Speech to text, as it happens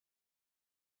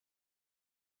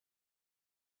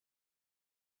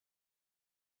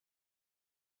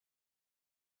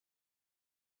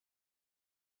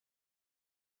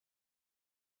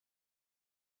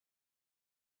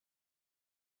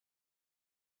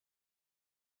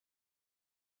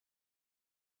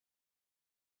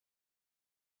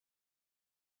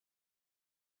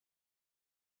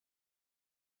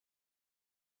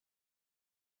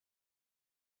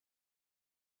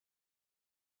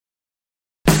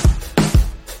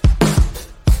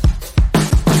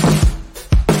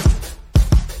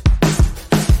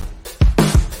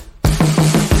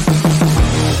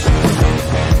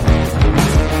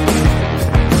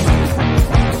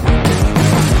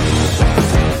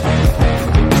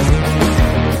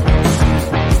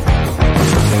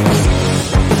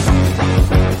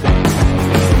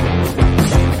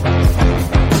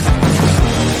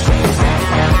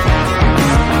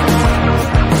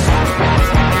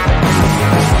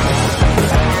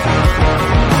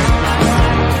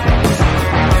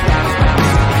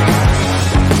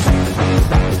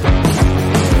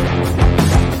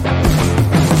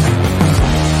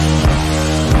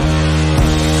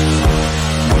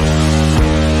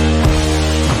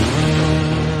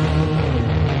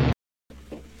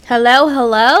Hello,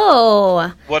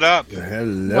 hello. What up?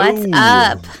 Hello. What's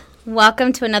up?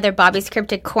 Welcome to another Bobby's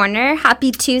Cryptid Corner.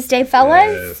 Happy Tuesday,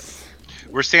 fellas. Yes.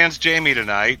 We're sans Jamie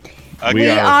tonight. We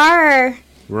are.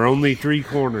 We're only three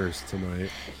corners tonight.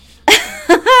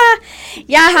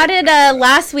 Yeah, how did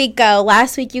last week go?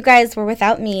 Last week you guys were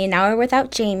without me. Now we're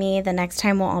without Jamie. The next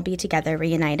time we'll all be together,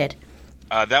 reunited.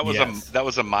 That was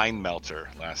Yes. a mind melter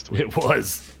last week. It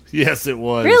was. Yes, it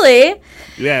was. Really?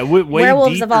 Yeah, way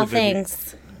Werewolves of deeper all than-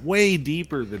 things. Way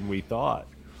deeper than we thought.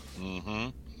 Mm-hmm.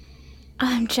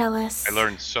 I'm jealous. I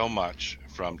learned so much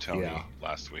from Tony Yeah.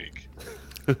 last week.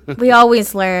 We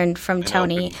always learned from And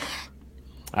Tony.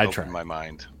 I Opened tried. my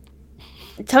mind.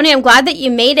 Tony, I'm glad that you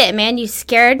made it, man. You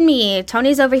scared me.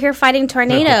 Tony's over here fighting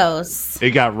tornadoes. It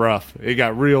got rough. It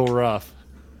got real rough.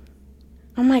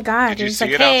 Oh my God. Did you It's see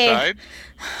like, it hey.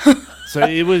 outside? So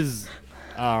it was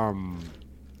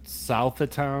south of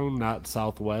town, not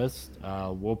southwest.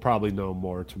 We'll probably know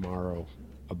more tomorrow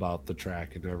about the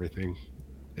track and everything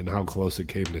and how close it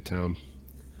came to town.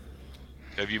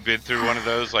 Have you been through one of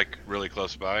those, like, really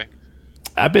close by?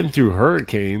 I've been through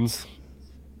hurricanes,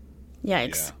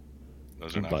 Yikes.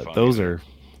 Those are not but fun.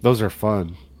 those are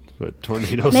fun. But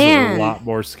tornadoes Man. are a lot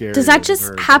more scary. Does that than just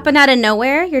hurricanes. happen out of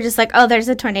nowhere? You're just like, oh, there's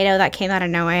a tornado that came out of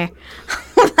nowhere.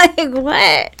 Like,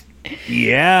 what?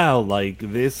 Yeah, like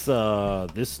this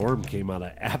storm came out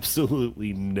of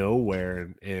absolutely nowhere,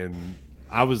 and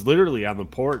I was literally on the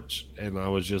porch, and I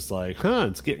was just like,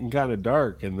 it's getting kind of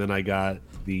dark, and then I got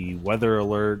the weather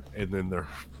alert, and then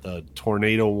the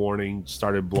tornado warning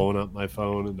started blowing up my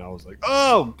phone, and I was like,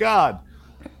 oh God.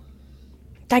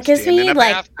 That gives Stand in me, a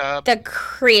like, bathtub. the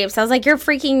creeps. I was like, you're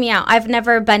freaking me out. I've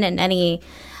never been in any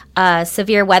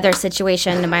severe weather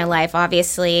situation in my life,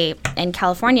 obviously, in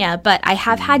California, but I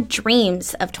have had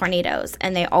dreams of tornadoes,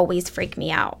 and they always freak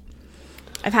me out.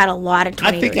 I've had a lot of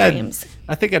tornado dreams.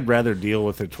 I think I'd rather deal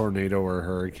with a tornado or a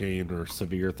hurricane or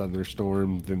severe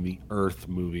thunderstorm than the earth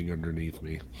moving underneath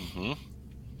me.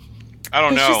 I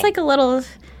don't It's know. just like a little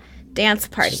dance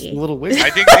Just party. a little weird. I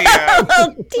think the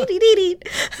Oh, dee-dee-dee-dee.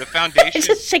 the foundation It's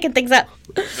just shaking things up.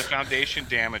 the foundation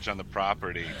damage on the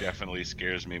property definitely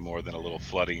scares me more than a little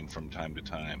flooding from time to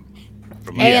time.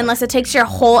 From Hey, Yeah. unless it takes your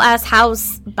whole ass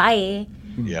house. Bye.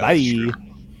 Yeah, Bye. that's true.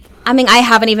 I mean, I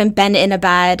haven't even been in a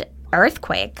bad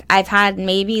earthquake. I've had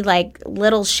maybe like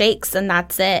little shakes, and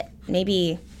that's it.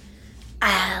 Maybe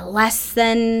less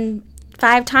than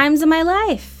 5 times in my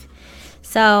life.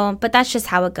 So, but that's just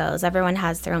how it goes. Everyone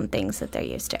has their own things that they're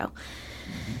used to.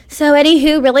 So,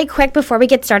 anywho, really quick before we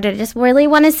get started, I just really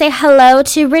want to say hello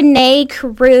to Renee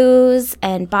Cruz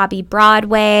and Bobby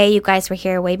Broadway. You guys were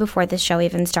here way before the show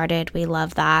even started. We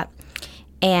love that.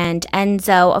 And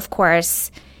Enzo, of course,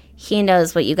 he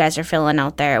knows what you guys are feeling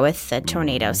out there with the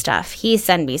tornado stuff. He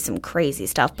sent me some crazy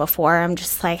stuff before. I'm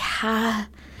just like,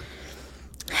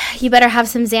 you better have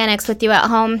some Xanax with you at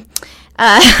home.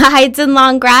 Hides in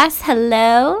Long Grass,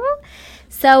 hello.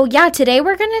 So yeah, today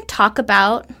we're gonna talk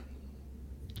about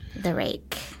the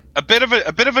rake. A bit of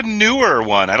a newer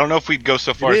one. I don't know if we'd go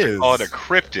so far It as to call it a is.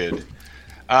 cryptid.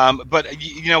 But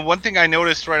one thing I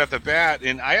noticed right off the bat,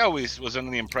 and I always was under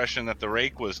the impression that the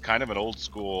rake was kind of an old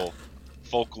school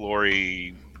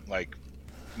folklore-y, like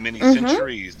many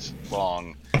centuries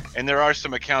long. And there are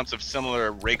some accounts of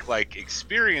similar rake-like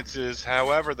experiences.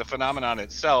 However, the phenomenon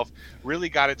itself really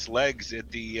got its legs at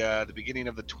the beginning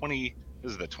of the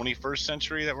 21st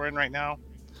century that we're in right now.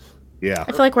 Yeah.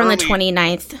 I feel like we're on the Early-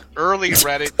 29th. Early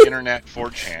Reddit, internet,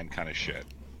 4chan kind of shit.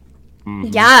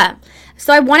 Yeah.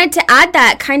 So I wanted to add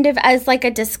that kind of as like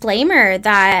a disclaimer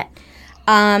that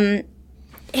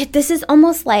this is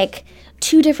almost like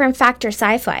 2 different factor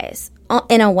sci-fis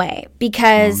in a way,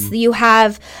 because you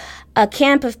have a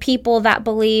camp of people that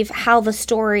believe how the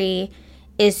story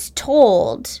is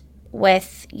told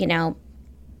with,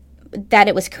 that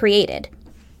it was created.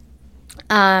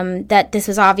 That this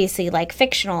was obviously like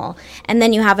fictional. And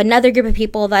then you have another group of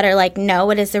people that are like,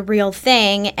 no, it is a real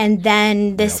thing. And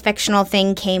then this fictional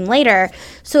thing came later.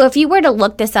 So if you were to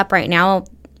look this up right now,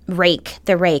 the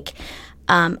rake.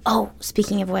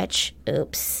 Speaking of which,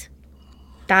 oops.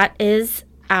 That is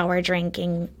our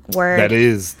drinking word That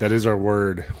is our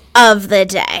word. of the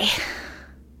day.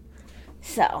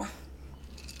 So,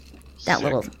 that Sick.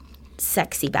 little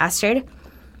sexy bastard.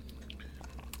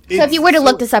 So if you were to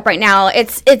look this up right now,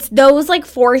 it's those like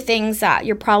 4 things that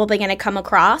you're probably going to come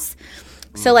across.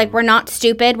 So like, we're not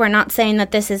stupid. We're not saying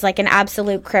that this is like an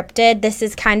absolute cryptid. This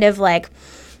is kind of like,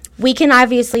 we can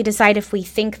obviously decide if we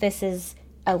think this is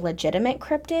a legitimate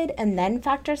cryptid and then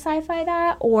factor sci-fi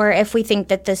that, or if we think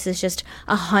that this is just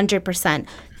 100%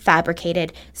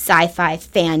 fabricated sci-fi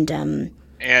fandom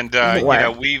And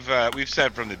More. we've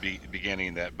said from the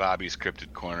beginning that Bobby's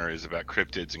Cryptid Corner is about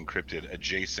cryptids and cryptid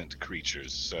adjacent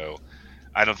creatures. So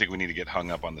I don't think we need to get hung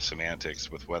up on the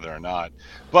semantics with whether or not.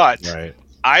 But Right.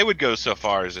 I would go so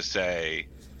far as to say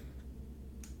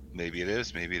maybe it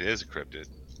is a cryptid,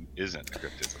 isn't a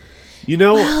cryptid. You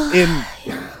know,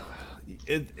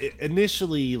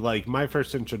 initially, like my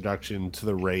first introduction to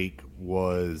the rake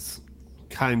was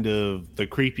kind of the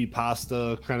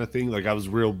creepypasta kind of thing. Like I was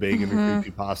real big into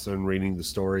creepypasta and reading the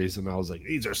stories, and I was like,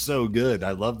 these are so good.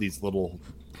 I love these little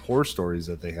horror stories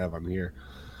that they have on here.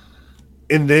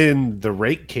 And then the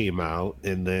rake came out,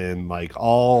 and then like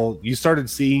you started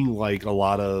seeing like a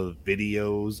lot of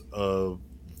videos of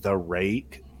the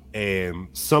rake, and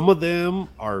some of them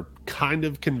are kind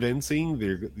of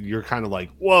convincing. You're kind of like,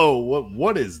 whoa,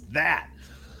 what is that?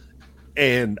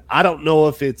 And I don't know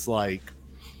if it's like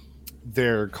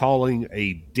they're calling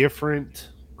a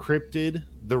different cryptid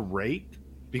the rake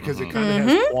because it kind of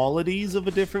has qualities of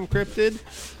a different cryptid.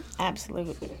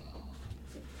 Absolutely.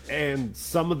 And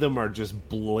some of them are just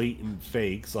blatant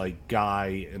fakes, like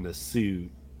guy in a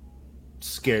suit,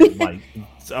 scared, like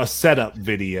a setup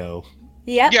video.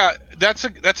 Yep. Yeah, that's a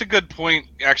good point.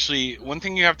 Actually, one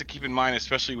thing you have to keep in mind,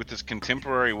 especially with this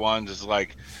contemporary ones, is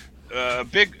like a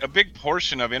big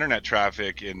portion of internet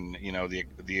traffic in the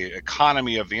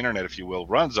economy of the internet, if you will,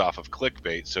 runs off of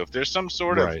clickbait. So if there's some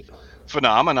sort of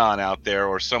phenomenon out there,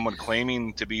 or someone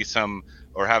claiming to be some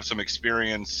or have some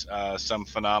experience, some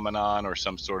phenomenon or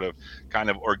some sort of kind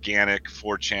of organic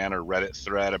 4chan or Reddit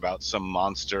thread about some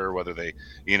monster, whether they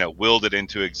willed it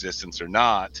into existence or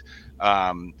not.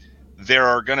 There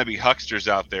are going to be hucksters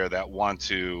out there that want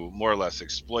to more or less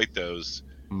exploit those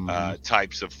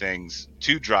types of things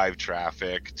to drive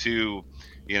traffic, to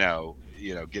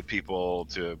get people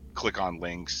to click on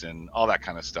links and all that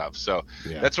kind of stuff. So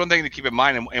that's one thing to keep in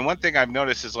mind. And one thing I've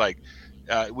noticed is like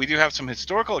we do have some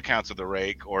historical accounts of the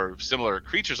rake or similar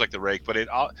creatures like the rake, but it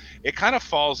kind of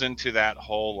falls into that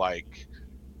whole like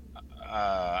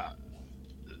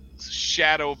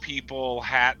shadow people,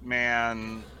 Hat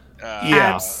Man.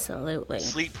 Absolutely.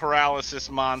 Sleep paralysis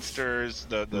monsters,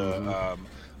 the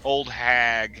old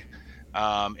hag.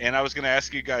 And I was going to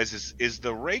ask you guys, is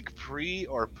the rake pre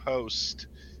or post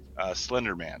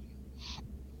Slender Man?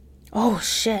 Oh,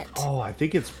 shit. Oh, I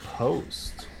think it's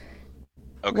post.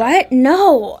 Okay. What?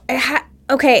 No.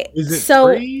 Okay. Is it so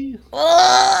pre?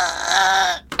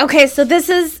 Okay, so this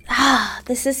is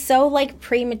so like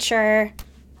premature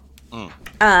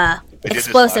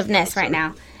explosiveness right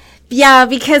now. Yeah,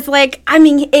 because like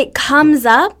it comes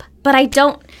up, but I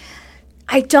don't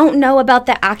know about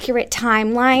the accurate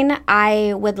timeline.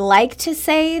 I would like to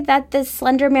say that the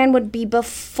Slender Man would be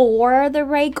before the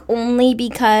rake, only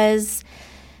because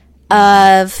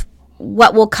of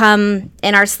what will come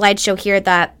in our slideshow here,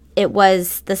 that it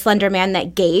was the Slender Man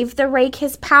that gave the rake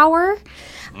his power.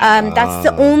 That's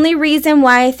the only reason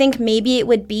why I think maybe it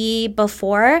would be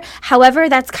before. However,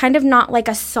 that's kind of not like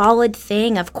a solid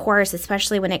thing, of course,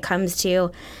 especially when it comes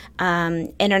to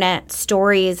internet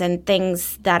stories and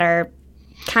things that are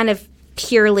kind of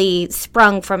purely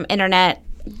sprung from internet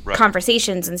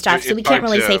conversations and stuff. So we can't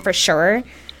really say for sure.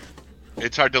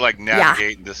 It's hard to like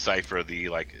navigate and decipher the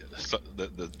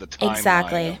timeline.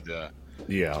 Exactly.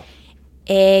 Yeah.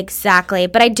 Exactly.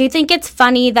 But I do think it's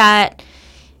funny that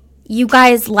you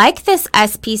guys like this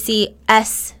SCP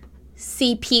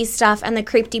stuff and the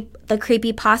creepy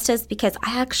pastas, because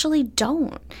I actually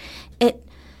don't. It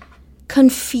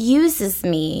confuses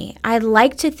me. I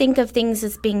like to think of things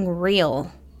as being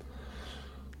real.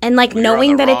 And like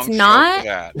knowing that it's not.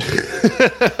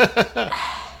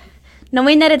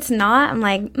 Knowing that it's not, I'm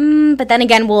like, but then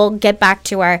again, we'll get back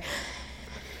to our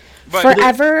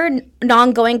forever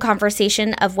ongoing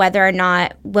conversation of whether or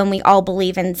not, when we all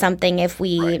believe in something, if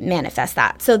we manifest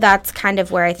that. So that's kind of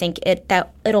where I think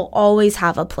it'll always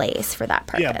have a place for that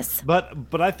purpose. Yeah,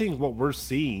 but I think what we're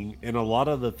seeing in a lot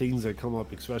of the things that come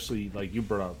up, especially like you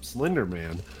brought up Slender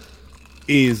Man,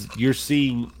 is you're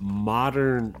seeing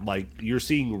you're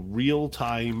seeing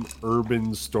real-time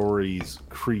urban stories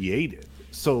created.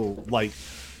 So like,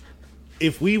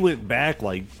 if we went back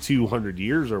like 200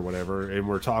 years or whatever and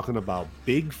we're talking about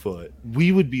Bigfoot,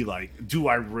 we would be like, do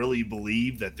I really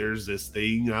believe that there's this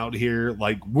thing out here?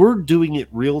 Like, we're doing it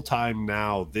real time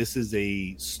now. This is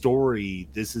a story.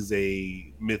 This is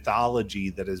a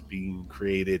mythology that is being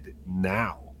created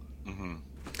now. Mm-hmm.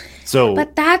 So,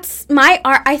 but that's my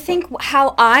art. I think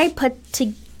how I put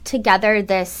together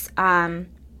this kind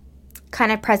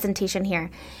of presentation here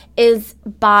is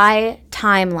by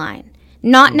timeline.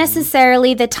 Not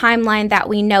necessarily the timeline that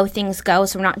we know things go,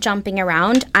 so we're not jumping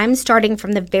around. I'm starting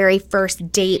from the very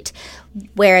first date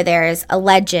where there's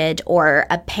alleged or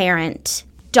apparent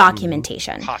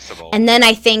documentation. Possible. And then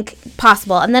I think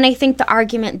possible. And then I think the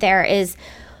argument there is,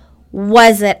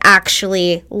 was it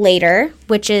actually later,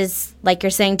 which is, like you're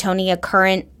saying, Tony, a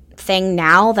current thing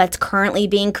now that's currently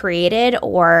being created,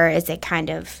 or is it kind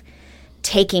of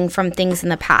taking from things in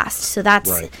the past? So that's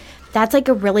like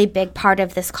a really big part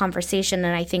of this conversation,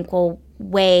 and I think will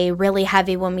weigh really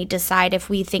heavy when we decide if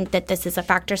we think that this is a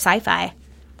fact or sci-fi.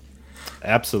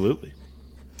 Absolutely.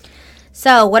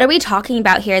 So what are we talking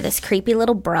about here? This creepy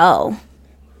little bro.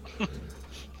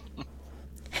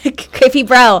 Creepy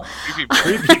bro.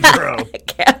 Creepy bro.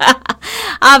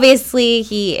 Obviously,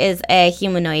 he is a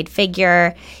humanoid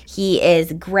figure. He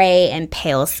is gray and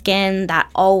pale skin. That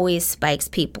always spikes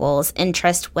people's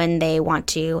interest when they want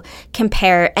to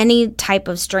compare any type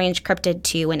of strange cryptid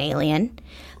to an alien.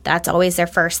 That's always their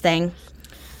first thing.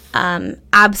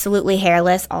 Absolutely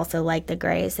hairless, also like the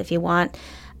grays if you want.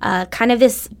 Kind of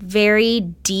this very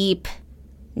deep,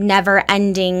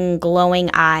 never-ending glowing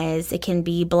eyes. It can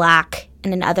be black,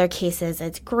 and in other cases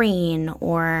it's green,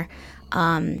 or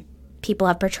people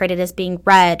have portrayed it as being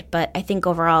red, but I think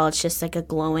overall it's just like a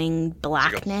glowing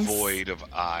blackness. Like a void of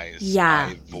eyes.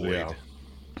 Yeah. Void. Yeah.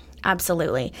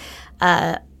 Absolutely.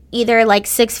 Either like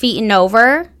 6 feet and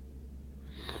over,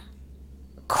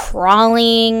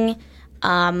 crawling,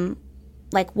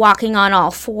 like walking on all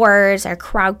fours or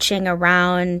crouching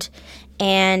around.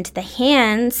 And the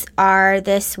hands are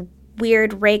this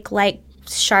weird rake-like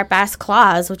sharp-ass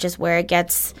claws, which is where it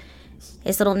gets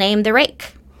his little name, the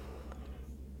Rake.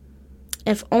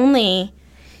 If only...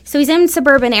 So he's in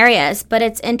suburban areas, but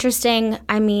it's interesting.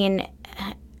 I mean,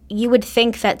 you would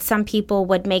think that some people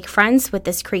would make friends with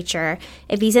this creature.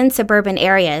 If he's in suburban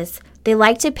areas, they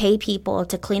like to pay people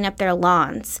to clean up their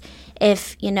lawns.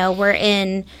 If, we're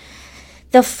in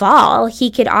the fall,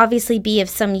 he could obviously be of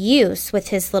some use with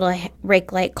his little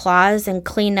rake-like claws and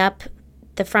clean up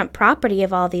the front property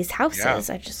of all these houses.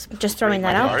 Yeah. I'm just throwing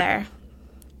that out there.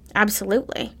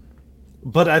 Absolutely.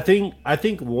 But I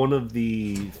think one of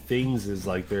the things is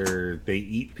like they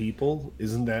eat people.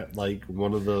 Isn't that like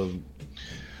one of the...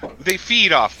 They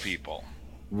feed off people.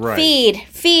 Right.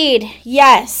 Feed,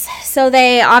 yes. So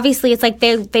they obviously, it's like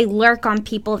they lurk on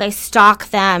people, they stalk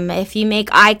them. If you make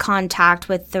eye contact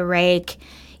with the Rake,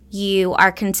 you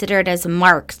are considered as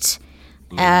marked,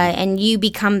 and you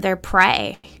become their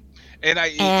prey. And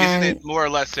isn't it more or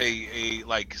less a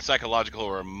like psychological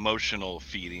or emotional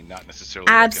feeding, not necessarily?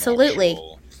 Absolutely.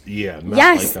 Like Yeah.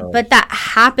 Yes, but that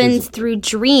happens through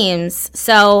dreams.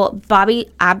 So,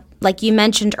 Bobby, like you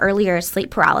mentioned earlier,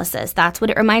 sleep paralysis. That's what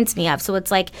it reminds me of. So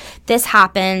it's like this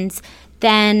happens,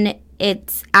 then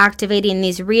it's activating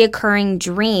these reoccurring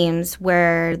dreams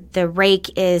where the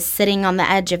Rake is sitting on the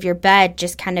edge of your bed,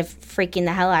 just kind of freaking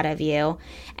the hell out of you.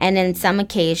 And in some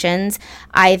occasions,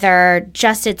 either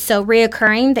just it's so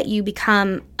reoccurring that you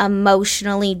become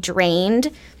emotionally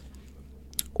drained,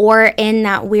 or in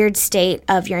that weird state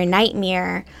of your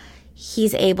nightmare,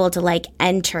 he's able to like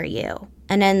enter you.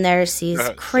 And then there's these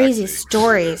crazy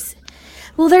stories.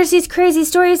 Well, there's these crazy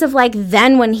stories of like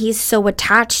then when he's so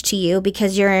attached to you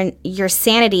because your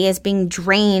sanity is being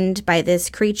drained by this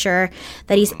creature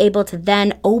that he's able to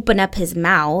then open up his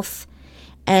mouth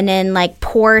and then like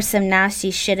pour some nasty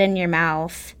shit in your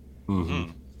mouth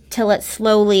till it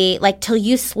slowly, like till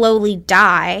you slowly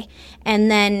die.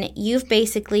 And then you've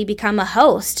basically become a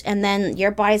host, and then your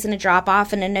body's going to drop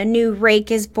off and then a new Rake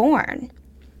is born.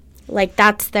 Like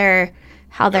that's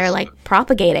how they're like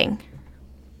propagating.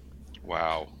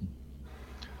 Wow.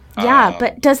 Yeah,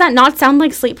 but does that not sound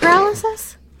like sleep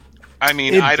paralysis? I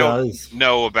mean, It I don't does.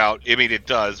 know about... I mean, it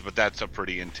does, but that's a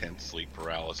pretty intense sleep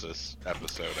paralysis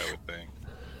episode, I would think.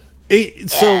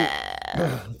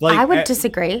 Like, I would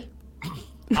disagree.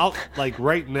 like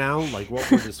right now, like what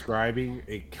we're describing,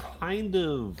 it kind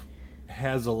of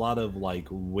has a lot of like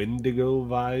Wendigo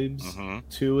vibes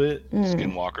to it.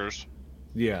 Skinwalkers.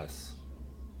 Yes.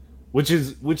 Which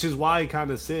is why I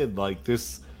kind of said like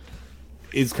this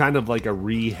is kind of like a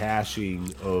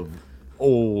rehashing of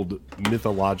old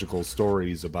mythological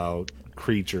stories about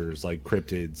creatures like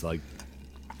cryptids, like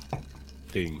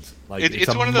things. Like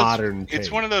it's a one of those, modern It's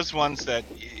take. one of those ones that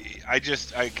I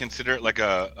consider it like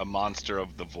a monster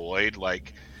of the void.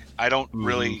 Like I don't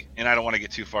really, and I don't want to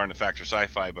get too far into fact or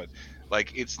sci-fi, but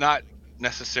like it's not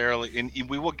necessarily, and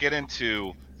we will get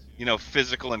into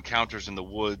physical encounters in the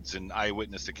woods and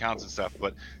eyewitness accounts and stuff.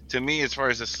 But to me, as far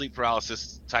as the sleep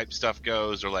paralysis type stuff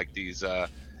goes, or like these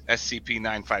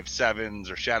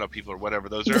SCP-957s or shadow people or whatever,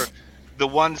 those are the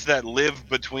ones that live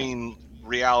between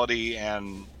reality,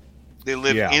 and they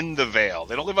live in the veil.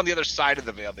 They don't live on the other side of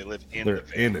the veil. They live in the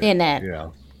veil. In it. Yeah.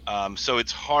 So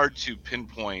it's hard to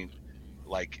pinpoint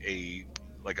like a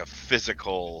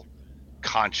physical,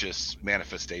 conscious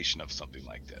manifestation of something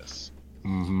like this.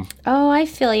 Mm-hmm. Oh, I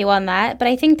feel you on that. But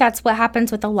I think that's what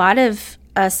happens with a lot of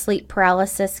sleep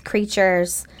paralysis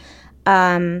creatures.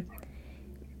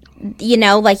 You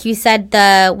know, like you said,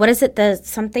 the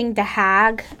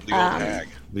hag? The old hag.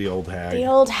 The old hag. The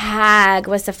old hag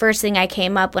was the first thing I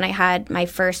came up when I had my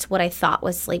first, what I thought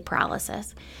was sleep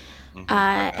paralysis.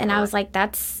 And I was like,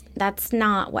 that's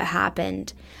not what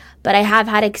happened. But I have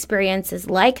had experiences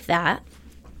like that.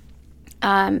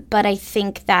 But I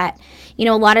think that, you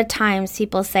know, a lot of times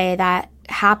people say that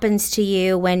happens to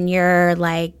you when you're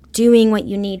like doing what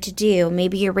you need to do.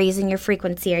 Maybe you're raising your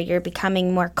frequency, or you're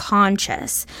becoming more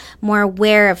conscious, more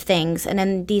aware of things. And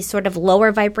then these sort of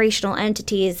lower vibrational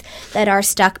entities that are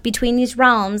stuck between these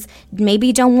realms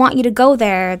maybe don't want you to go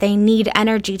there. They need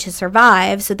energy to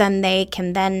survive. So then they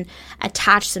can then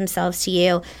attach themselves to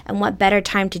you. And what better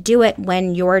time to do it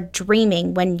when you're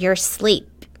dreaming, when you're sleeping.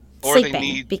 Or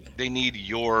they need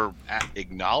your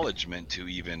acknowledgement to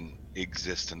even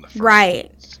exist in the first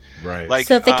place. Right. Like,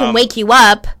 so if they can wake you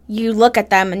up, you look at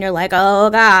them and you're like,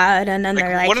 "Oh God," and then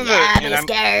they're like, "I'm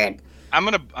scared." I'm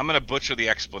gonna butcher the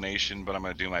explanation, but I'm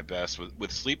gonna do my best.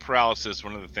 With sleep paralysis,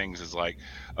 one of the things is like,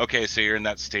 okay, so you're in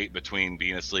that state between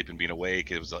being asleep and being awake.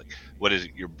 It was like, what is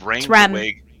it? Your brain's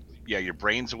awake. Yeah, your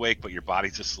brain's awake, but your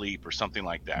body's asleep, or something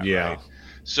like that. Yeah. Right?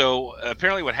 So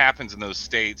apparently, what happens in those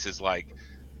states is like,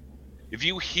 if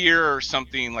you hear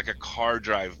something like a car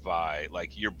drive by,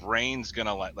 like your brain's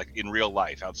gonna like in real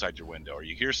life outside your window, or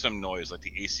you hear some noise like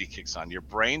the AC kicks on, your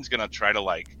brain's gonna try to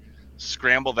like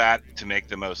scramble that to make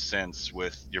the most sense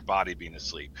with your body being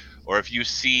asleep. Or if you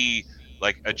see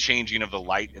like a changing of the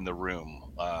light in the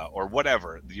room, or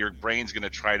whatever, your brain's gonna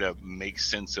try to make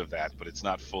sense of that, but it's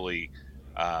not fully,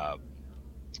 it's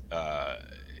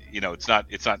not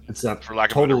for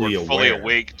lack of a better word, fully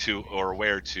awake to or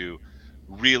aware to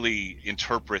really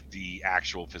interpret the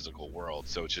actual physical world.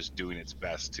 So it's just doing its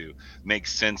best to make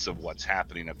sense of what's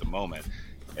happening at the moment.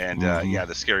 And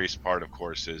the scariest part, of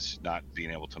course, is not being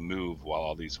able to move while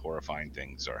all these horrifying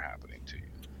things are happening to you.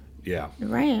 Yeah.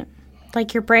 Right.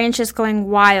 Like your brain's just going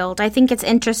wild. I think it's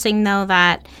interesting, though,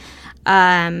 that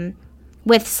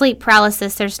with sleep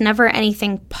paralysis, there's never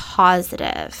anything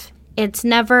positive. It's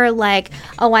never like,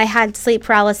 oh, I had sleep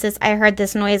paralysis, I heard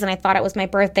this noise, and I thought it was my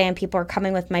birthday, and people are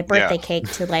coming with my birthday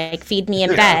cake to, like, feed me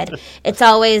in bed. It's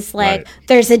always like,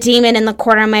 there's a demon in the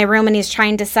corner of my room, and he's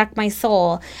trying to suck my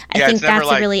soul. I think that's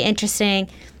a really interesting...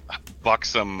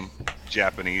 buxom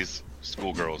Japanese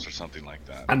schoolgirls or something like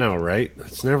that. I know, right?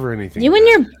 It's never anything. You and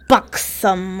your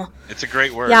buxom. It's a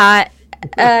great word. Yeah.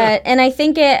 And I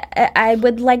think I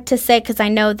would like to say, because I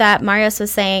know that Marius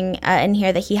was saying in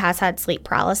here that he has had sleep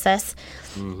paralysis.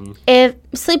 Mm-hmm. If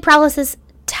sleep paralysis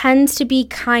tends to be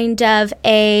kind of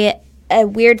a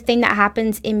weird thing that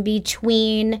happens in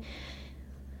between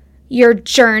your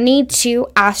journey to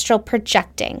astral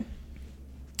projecting.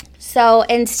 So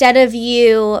instead of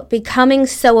you becoming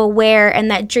so aware in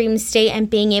that dream state and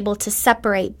being able to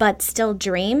separate but still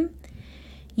dream,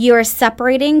 you're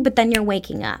separating, but then you're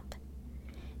waking up.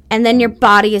 And then your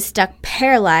body is stuck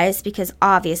paralyzed, because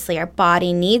obviously our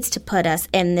body needs to put us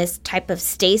in this type of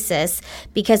stasis,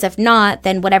 because if not,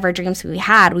 then whatever dreams we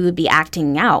had, we would be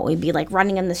acting out. We'd be like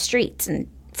running in the streets and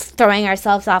throwing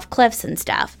ourselves off cliffs and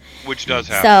stuff. Which does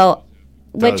happen. So,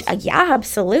 yeah,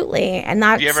 absolutely. And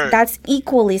that's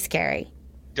equally scary.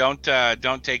 Don't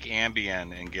take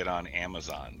Ambien and get on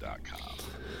Amazon.com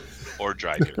or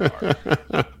drive your car.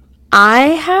 I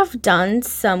have done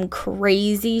some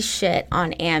crazy shit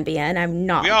on Ambien. I'm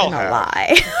not gonna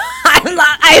lie.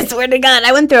 I swear to God,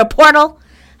 I went through a portal.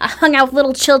 I hung out with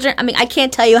little children. I mean, I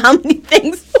can't tell you how many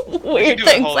weird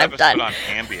things I've done. On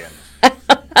Ambien.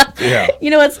 Yeah. You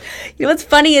know what's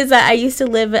funny is that I used to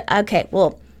live.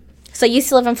 So I used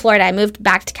to live in Florida. I moved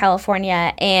back to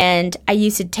California, and I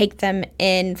used to take them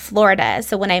in Florida.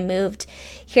 So when I moved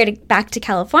back to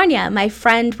California, my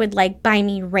friend would like buy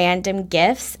me random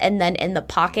gifts, and then in the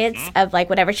pockets of like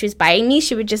whatever she was buying me,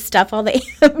 she would just stuff all the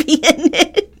Ambien in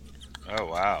it. Oh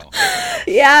wow!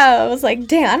 Yeah, I was like,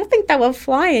 damn, I don't think that would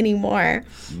fly anymore.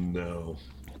 No.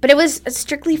 But it was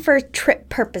strictly for trip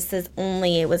purposes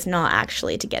only. It was not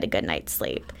actually to get a good night's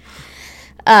sleep.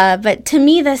 But to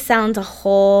me, this sounds a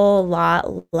whole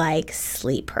lot like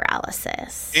sleep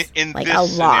paralysis. In like this a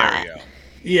lot. scenario.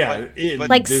 Yeah,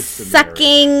 Like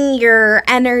sucking your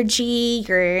energy,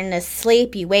 you're in a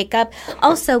sleep, you wake up.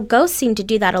 Also, ghosts seem to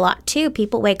do that a lot too.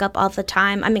 People wake up all the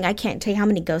time. I mean, I can't tell you how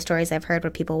many ghost stories I've heard where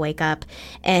people wake up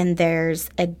and there's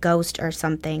a ghost or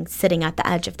something sitting at the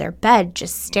edge of their bed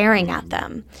just staring at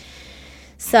them.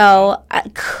 So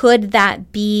could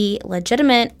that be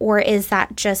legitimate, or is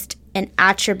that just an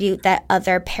attribute that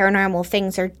other paranormal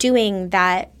things are doing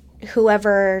that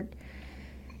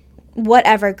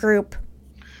whatever group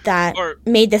that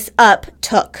made this up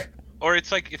took? Or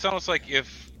it's almost like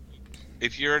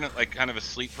if you're in like kind of a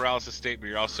sleep paralysis state, but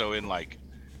you're also in like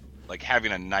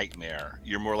having a nightmare,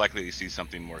 you're more likely to see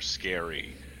something more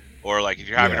scary. Or like if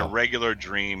you're having a regular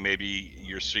dream, maybe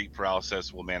your sleep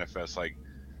paralysis will manifest like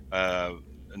a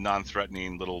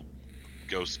non-threatening little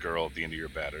ghost girl at the end of your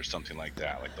bed or something like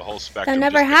that. Like the whole spectrum.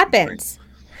 That never happens.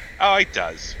 Oh, it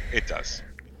does. It does.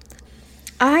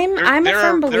 I'm a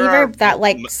firm believer that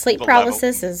like sleep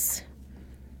paralysis is.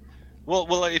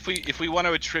 Well, if we want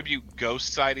to attribute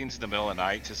ghost sightings in the middle of the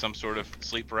night to some sort of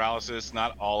sleep paralysis,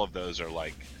 not all of those are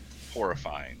like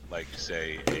horrifying. Like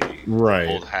say a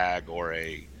old hag or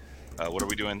a what are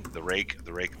we doing? The rake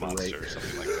monster or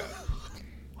something like that.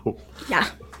 Yeah.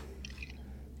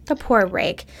 The poor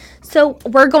rake. So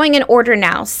we're going in order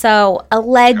now. So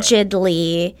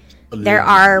allegedly. There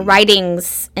are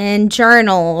writings and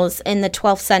journals in the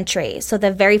 12th century. So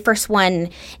the very first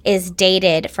one is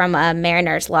dated from a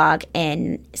mariner's log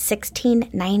in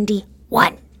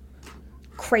 1691.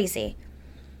 Crazy.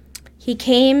 He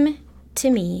came to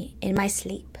me in my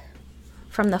sleep.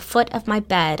 From the foot of my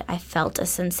bed, I felt a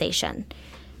sensation.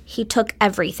 He took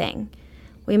everything.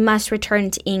 We must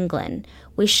return to England.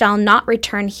 We shall not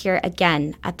return here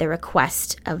again at the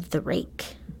request of the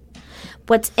rake.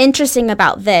 What's interesting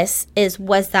about this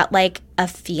was that like a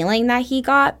feeling that he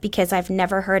got, because I've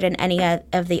never heard in any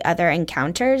of the other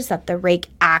encounters that the rake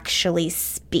actually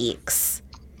speaks.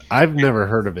 I've never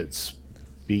heard of it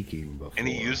speaking before. And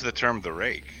he used the term the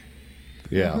rake.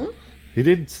 Yeah. Mm-hmm. He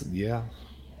did, yeah.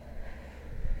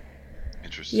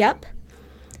 Interesting. Yep.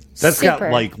 That's got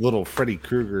like little Freddy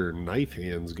Krueger knife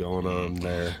hands going on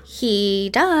there. He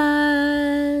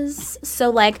does. So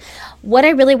like what I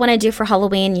really want to do for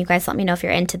Halloween, you guys let me know if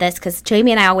you're into this, because Jamie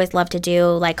and I always love to do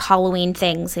like Halloween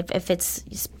things. If it's,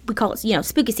 we call it,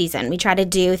 spooky season. We try to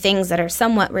do things that are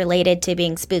somewhat related to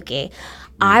being spooky.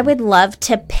 I would love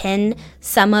to pin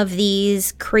some of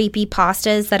these creepy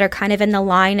pastas that are kind of in the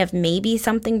line of maybe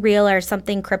something real or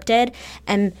something cryptid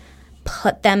and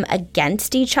put them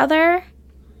against each other.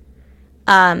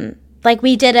 Like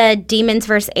we did a Demons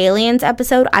vs. Aliens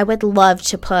episode. I would love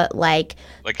to put like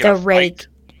the rake.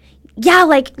 Yeah,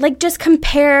 like just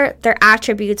compare their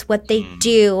attributes, what they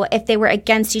do if they were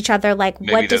against each other. Like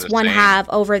maybe what does one have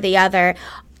over the other?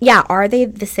 Yeah, are they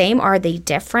the same? Are they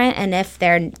different? And if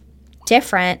they're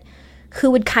different,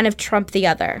 who would kind of trump the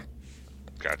other?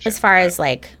 Gotcha. As far as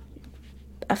like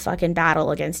a fucking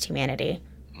battle against humanity.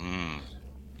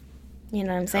 You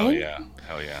know what I'm saying?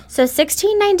 Hell yeah. So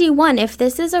 1691, if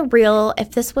this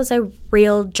was a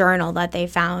real journal that they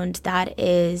found, that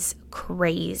is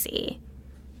crazy.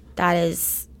 That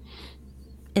is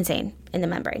insane in the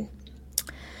membrane.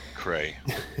 Cray.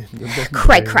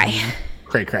 Cray.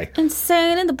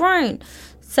 Insane in the brain.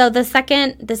 So the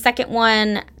second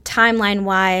one, timeline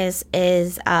wise,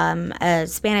 is a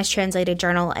Spanish translated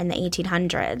journal in the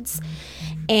 1800s,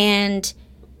 and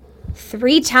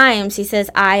 3 times he says,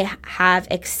 I have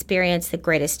experienced the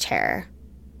greatest terror.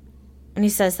 And he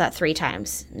says that 3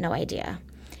 times. No idea.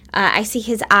 I see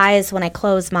his eyes when I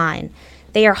close mine.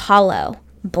 They are hollow,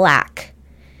 black.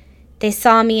 They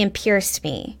saw me and pierced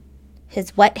me.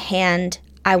 His wet hand,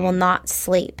 I will not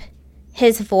sleep.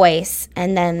 His voice,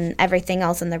 and then everything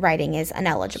else in the writing is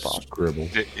unintelligible. Scribble.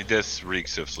 This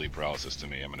reeks of sleep paralysis to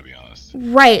me, I'm going to be honest.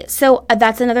 Right. So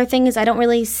that's another thing, is I don't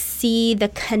really see the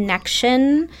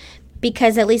connection,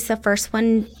 because at least the first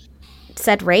one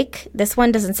said rake. This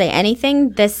one doesn't say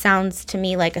anything. This sounds to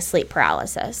me like a sleep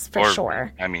paralysis for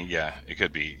sure. I mean, yeah, it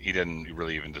could be. He didn't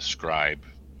really even describe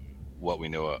what we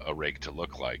know a rake to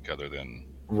look like, other than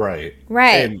right.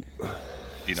 And,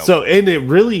 so, and it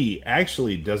really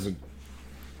actually doesn't,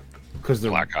 because the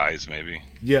black eyes, maybe.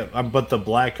 Yeah, but the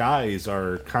black eyes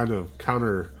are kind of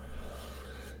counterintuitive,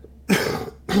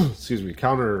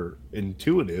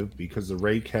 because the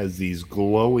rake has these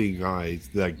glowing eyes,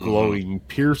 like glowing,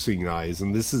 piercing eyes,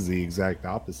 and this is the exact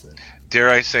opposite. Dare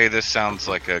I say this sounds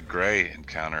like a Gray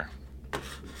encounter?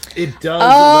 It does.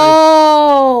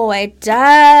 It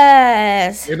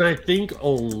does. And I think a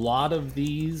lot of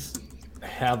these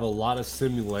have a lot of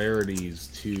similarities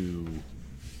to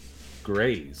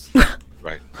Grays.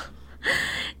 Right.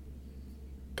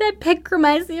 That pic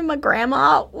reminds me of my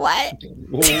grandma. What?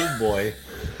 Oh boy.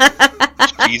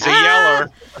 She's a yeller.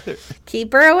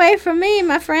 Keep her away from me,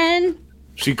 my friend.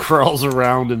 She crawls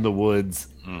around in the woods.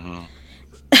 Mm-hmm.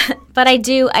 But I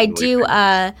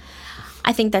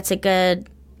think that's a good.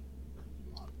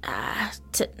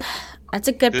 That's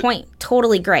a good point.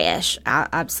 Totally grayish.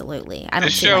 Absolutely. I don't.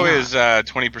 This show is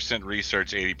 20%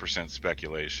 research, 80%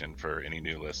 speculation for any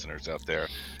new listeners out there.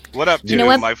 What up, dude?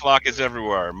 My flock is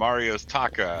everywhere. Mario's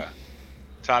Taka,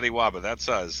 Toddy Waba. That's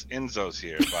us. Enzo's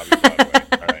here. Bobby Broadway.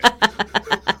 All right.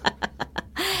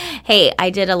 Hey, I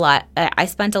did a lot. I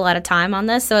spent a lot of time on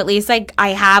this, so at least I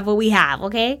have what we have.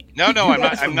 Okay. No,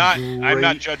 I'm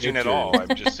not judging at all.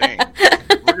 I'm just saying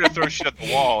we're gonna throw shit at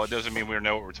the wall. It doesn't mean we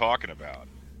know what we're talking about.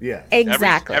 Yeah,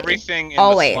 exactly. Everything in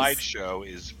Always. the slideshow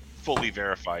is fully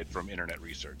verified from internet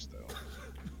research, though.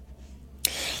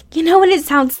 You know what? It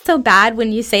sounds so bad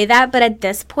when you say that, but at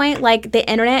this point, like the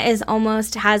internet is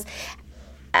almost has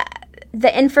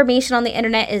the information on the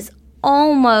internet is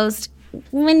almost,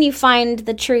 when you find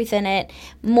the truth in it,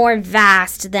 more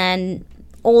vast than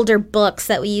older books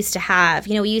that we used to have.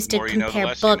 You know, we used to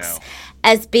compare books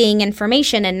as being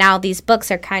information, and now these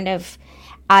books are kind of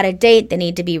out of date. They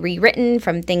need to be rewritten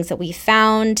from things that we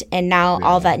found, and now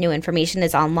all that new information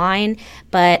is online.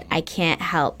 But I can't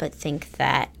help but think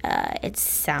that it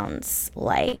sounds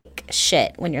like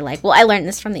shit when you're like, well, I learned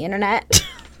this from the internet.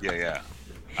 Yeah.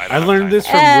 I learned this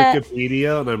from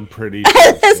Wikipedia, and I'm pretty sure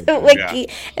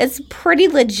it's pretty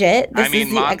legit. This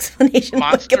is the explanation.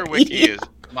 Monster Wiki is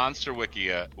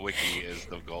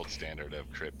the gold standard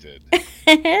of cryptid.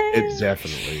 It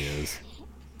definitely is.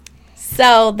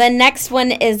 So the next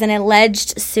one is an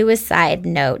alleged suicide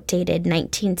note dated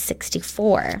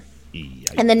 1964.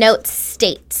 Yikes. And the note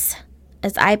states,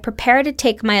 as I prepare to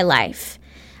take my life,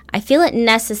 I feel it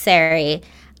necessary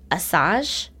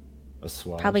assuage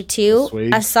my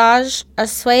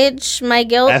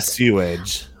guilt.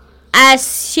 Assuage. I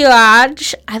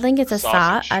think it's a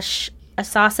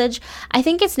sausage. I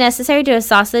think it's necessary to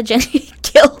sausage any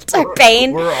guilt or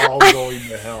pain. We're all going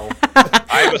to hell.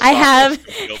 I have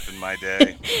guilt in my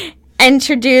day.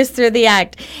 Introduced through the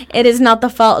act. It is not the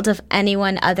fault of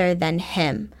anyone other than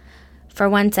him. For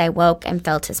once I woke and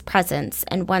felt his presence,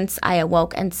 and once I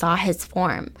awoke and saw his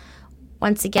form.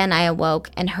 Once again I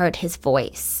awoke and heard his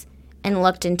voice, and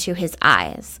looked into his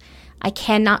eyes. I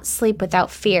cannot sleep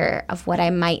without fear of what I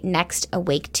might next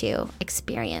awake to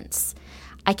experience.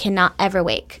 I cannot ever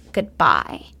wake.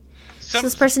 Goodbye. So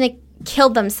this person had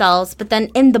killed themselves, but then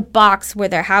in the box where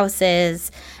their house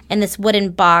is, in this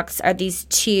wooden box, are these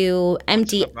two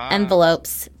empty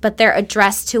envelopes, but they're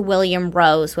addressed to William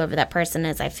Rose, whoever that person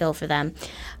is. I feel for them.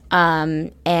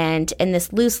 And in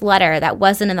this loose letter that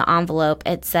wasn't in the envelope,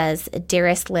 it says,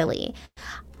 "Dearest Lily,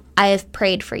 I have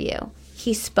prayed for you.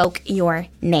 He spoke your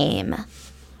name."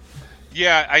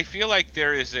 Yeah, I feel like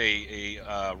there is a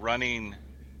running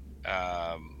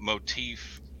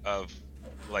motif of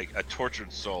like a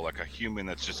tortured soul, like a human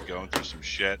that's just going through some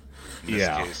shit. In this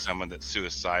case, someone that's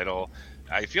suicidal.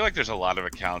 I feel like there's a lot of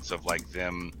accounts of like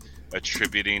them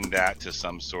attributing that to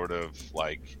some sort of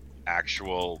like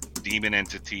actual demon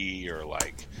entity, or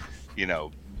like, you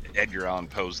know, Edgar Allan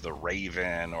Poe's The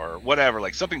Raven or whatever,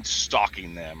 like something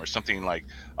stalking them or something like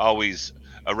always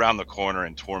around the corner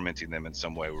and tormenting them in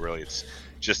some way. Really, it's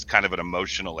just kind of an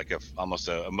emotional, like almost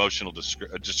an emotional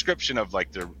description of like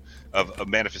of a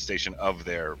manifestation of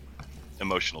their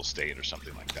emotional state or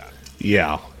something like that.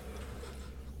 Yeah.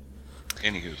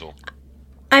 Any hoozle.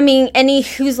 I mean, any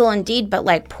hoozle indeed, but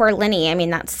like poor Lenny, I mean,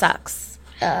 that sucks.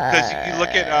 Because you look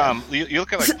at you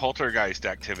look at like poltergeist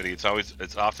activity. It's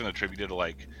often attributed to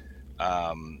like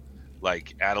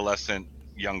adolescent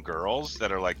young girls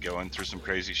that are like going through some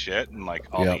crazy shit, and like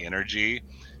all the energy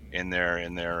in their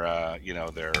you know,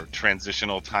 their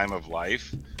transitional time of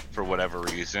life for whatever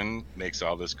reason makes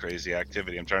all this crazy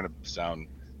activity. I'm trying to sound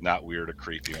not weird or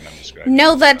creepy when I'm describing.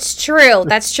 No, that's true.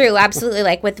 That's true. Absolutely.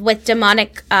 Like with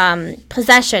demonic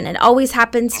possession, it always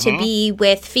happens to be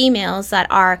with females that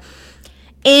are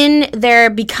in their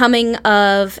becoming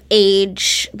of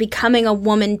age, becoming a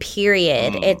woman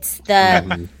period. It's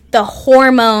the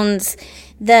hormones,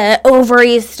 the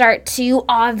ovaries start to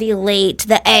ovulate,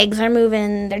 the eggs are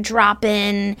moving, they're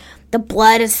dropping, the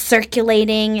blood is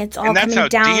circulating, it's all coming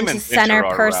down to center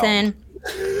person.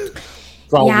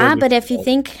 Yeah, but if you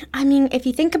think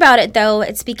about it though,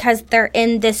 it's because they're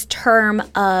in this term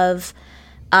of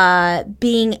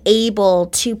being able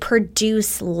to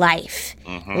produce life.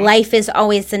 Life is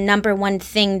always the number one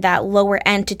thing that lower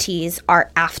entities are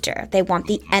after. They want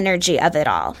the energy of it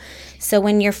all. So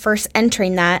when you're first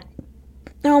entering that,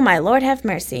 Oh my Lord, have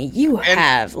mercy! You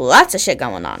have lots of shit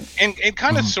going on. And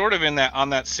kind of sort of in that on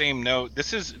that same note,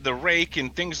 this is the rake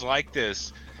and things like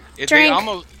this. They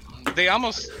almost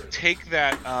take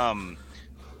that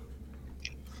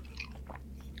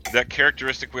that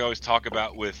characteristic we always talk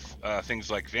about with things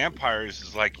like vampires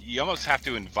is like you almost have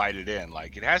to invite it in.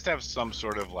 Like it has to have some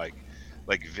sort of like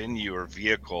venue or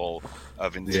vehicle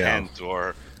of intent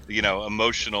or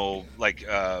emotional like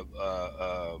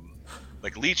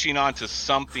leeching onto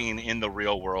something in the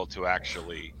real world to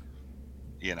actually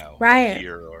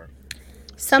appear or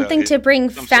something to bring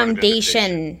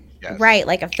foundation, sort of yes. Right,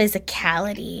 like a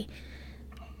physicality.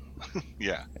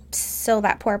 Yeah. So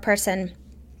that poor person,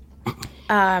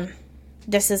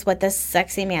 this is what this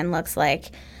sexy man looks like.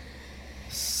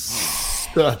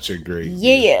 Such a great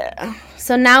yeah.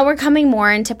 So now we're coming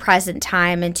more into present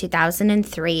time in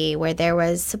 2003, where there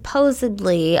was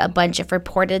supposedly a bunch of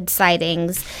reported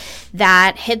sightings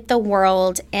that hit the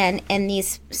world, and in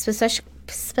these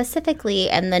specifically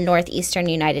in the northeastern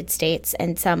United States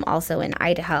and some also in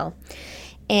Idaho.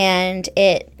 And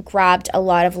it grabbed a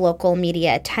lot of local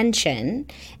media attention.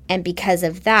 And because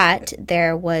of that,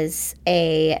 there was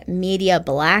a media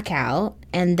blackout,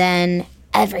 and then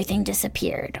everything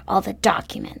disappeared. All the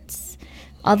documents,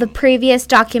 all the previous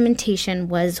documentation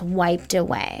was wiped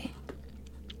away.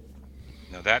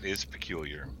 Now that is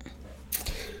peculiar.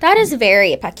 That is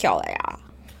very peculiar.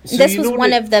 So this was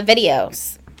one of the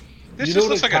videos. This just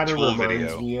looks like a Tool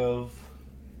video.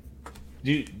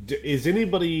 Is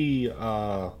anybody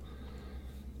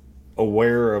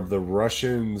aware of the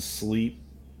Russian sleep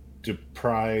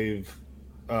deprive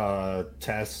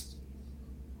test?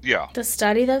 Yeah. The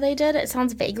study that they did, it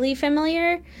sounds vaguely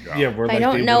familiar. Yeah, where I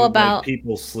don't know about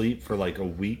people sleep for like a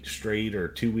week straight or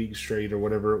 2 weeks straight or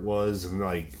whatever it was, and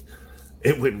like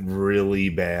it went really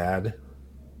bad.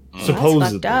 Supposedly.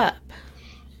 That's fucked up.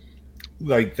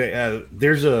 Like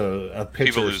there's a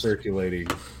picture circulating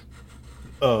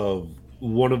of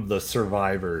one of the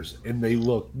survivors, and they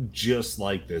look just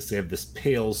like this. They have this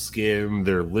pale skin,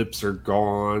 their lips are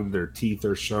gone, their teeth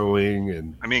are showing,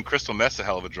 and I mean, crystal meth's a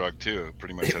hell of a drug too. It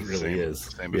pretty much has the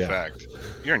same effect.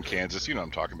 You're in Kansas, you know what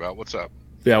I'm talking about. What's up?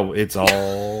 Yeah, it's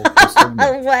all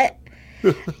what?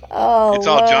 Oh, it's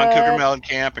all John Cougar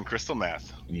Mellencamp and crystal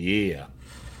meth. Yeah.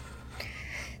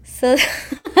 So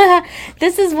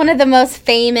this is one of the most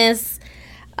famous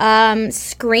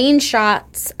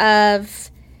screenshots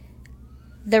of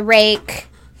the rake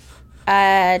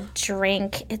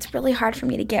drink. It's really hard for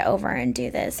me to get over and do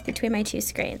this between my two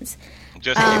screens.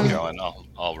 Just keep going.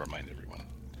 I'll remind everyone.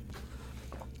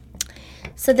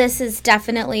 So this is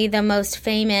definitely the most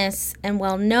famous and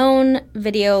well-known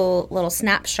video little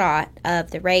snapshot of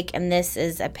the rake, and this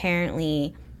is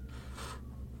apparently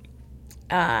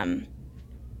kind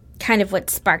of what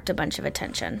sparked a bunch of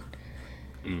attention.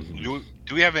 Mm-hmm.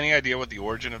 Do we have any idea what the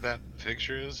origin of that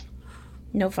picture is?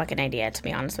 No fucking idea, to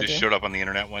be honest with you. It showed up on the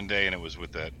internet one day, and it was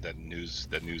with that news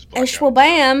blackout.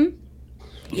 Shwabam.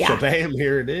 Yeah. Shabam,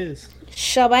 here it is.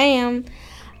 Shabam.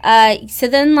 So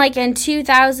then, like, in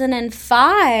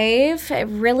 2005, it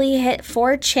really hit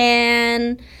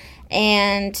 4chan,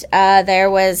 and there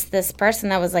was this person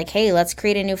that was like, hey, let's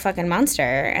create a new fucking monster.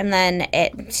 And then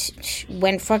it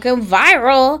went fucking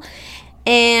viral.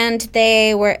 And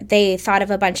they thought of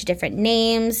a bunch of different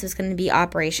names. It was going to be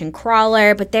Operation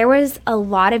Crawler, but there was a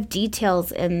lot of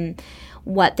details in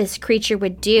what this creature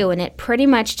would do, and it pretty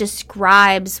much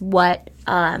describes what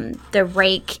the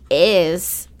rake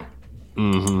is.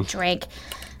 Mm-hmm. Drake,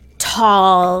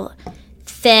 tall,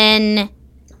 thin,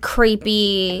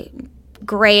 creepy,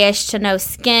 grayish to no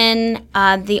skin.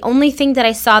 The only thing that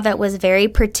I saw that was very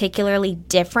particularly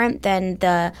different than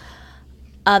the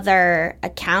other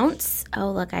accounts,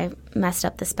 oh look, I messed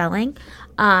up the spelling,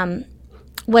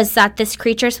 was that this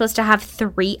creature is supposed to have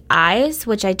 3 eyes,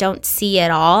 which I don't see at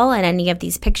all in any of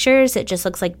these pictures. It just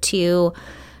looks like 2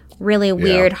 really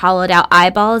weird hollowed out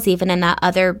eyeballs, even in that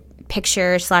other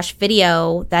picture /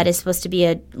 video that is supposed to be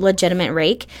a legitimate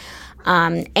rake,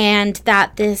 and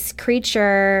that this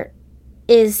creature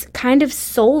is kind of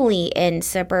solely in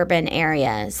suburban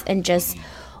areas and just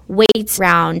waits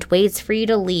around, waits for you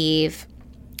to leave,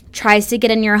 tries to get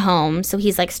in your home. So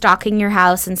he's like stalking your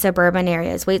house in suburban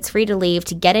areas, waits for you to leave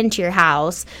to get into your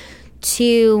house,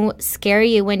 to scare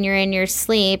you when you're in your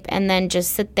sleep, and then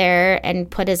just sit there and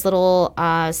put his little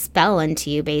spell into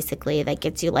you, basically, that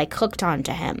gets you like hooked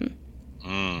onto him.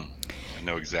 I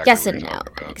know exactly. Yes and no,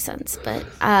 that makes sense. But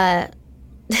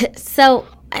so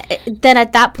then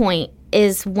at that point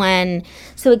is when,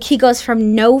 so he goes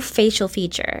from no facial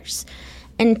features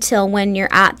until when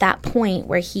you're at that point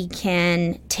where he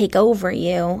can take over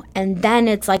you. And then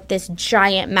it's like this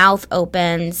giant mouth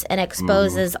opens and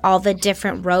exposes all the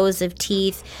different rows of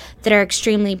teeth that are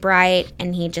extremely bright,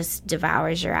 and he just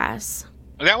devours your ass.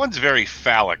 That one's very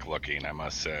phallic looking, I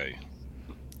must say.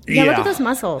 Yeah, look at those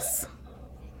muscles.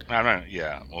 I don't know.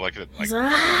 Yeah, well, like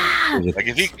Ah!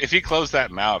 if he closed that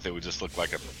mouth, it would just look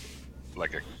like a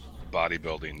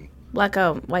bodybuilding Like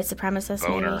a white supremacist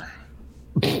boner.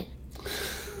 maybe.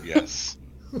 Yes,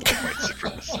 white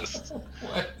supremacist.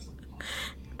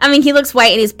 I mean, he looks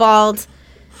white and he's bald.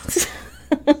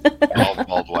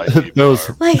 Bald white people Those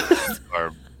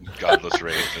are godless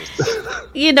racists.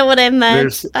 You know what I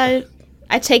meant.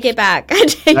 I take it back.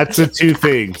 That's the two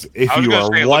things. If you are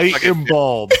white and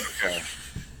bald. Okay.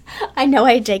 I know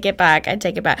I take it back.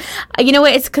 You know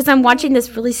what? It's because I'm watching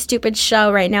this really stupid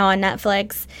show right now on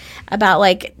Netflix about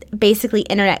like basically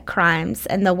internet crimes.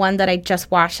 And the one that I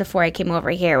just watched before I came over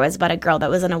here was about a girl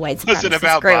that was in a white supremacist Was it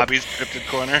about group. Bobby's Cryptid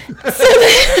Corner?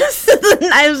 So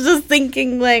then I was just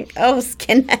thinking like, oh,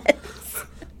 skinheads.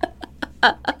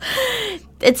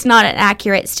 It's not an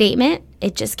accurate statement.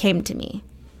 It just came to me.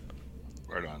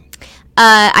 Right on.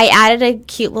 I added a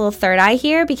cute little third eye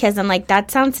here because I'm like,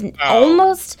 that sounds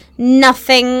almost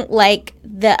nothing like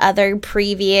the other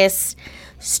previous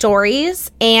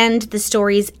stories and the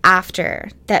stories after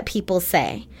that people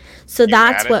say. So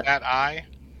that's what. That eye?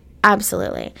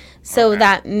 Absolutely. So Okay.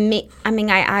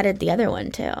 I added the other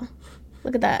one too.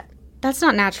 Look at that. That's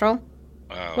not natural.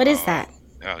 What is that?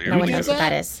 Oh, No one knows what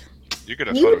that is. You could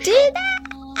have You Photoshopped. did that?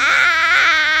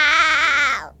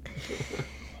 Ow!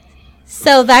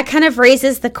 So that kind of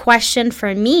raises the question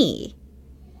for me.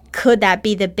 Could that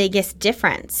be the biggest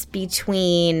difference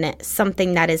between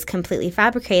something that is completely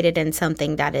fabricated and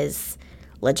something that is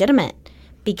legitimate?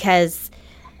 Because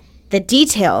the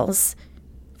details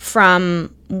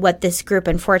from what this group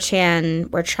in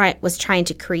 4chan was trying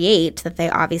to create, that they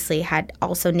obviously had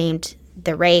also named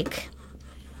the Rake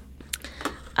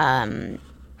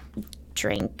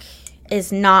drink,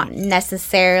 is not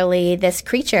necessarily this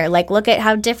creature. Like, look at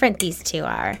how different these two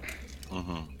are.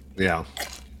 Yeah.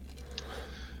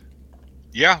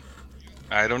 Yeah.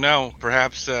 I don't know.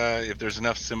 Perhaps if there's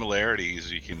enough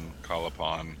similarities, you can call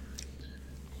upon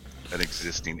an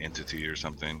existing entity or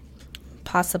something.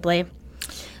 Possibly.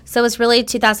 So it was really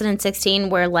 2016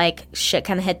 where like shit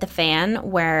kind of hit the fan,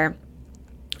 where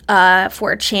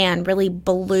 4chan really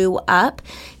blew up.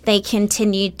 They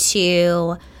continued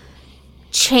to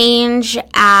change,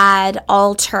 add,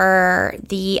 alter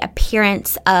the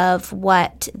appearance of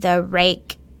what the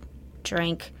Rake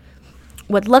drink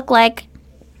would look like.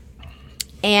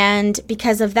 And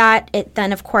because of that, it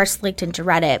then, of course, leaked into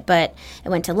Reddit. But it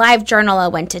went to LiveJournal,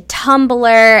 it went to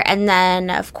Tumblr, and then,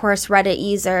 of course, Reddit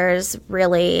users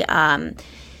really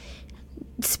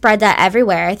spread that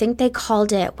everywhere. I think they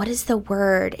called it, what is the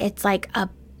word? It's like a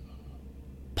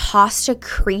pasta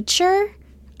creature,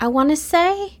 I want to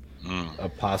say. A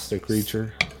pasta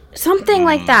creature. Something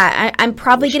like that. I'm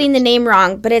probably getting the name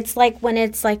wrong, but it's like when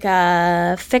it's like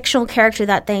a fictional character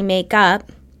that they make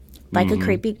up, like a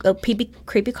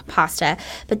creepy pasta,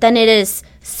 but then it is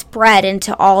spread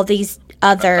into all these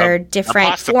other different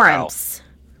pasta forms.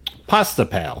 Pasta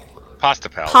pal. Pasta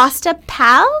pals. Pasta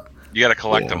pal? You got to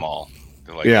collect them all.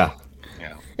 They're like, Yeah.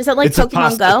 Yeah. Is that like It's a Pokemon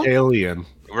pasta Go? alien.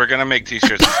 We're gonna make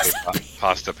T-shirts that say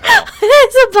pasta pal.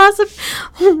 It's a pasta.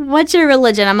 What's your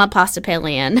religion? I'm a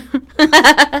pastapalian.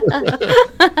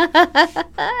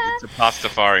 It's a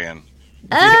pastafarian.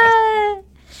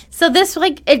 So this,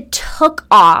 like, it took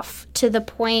off to the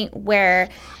point where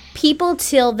people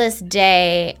till this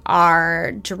day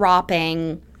are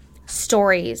dropping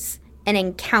stories and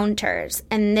encounters.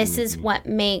 And this is what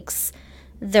makes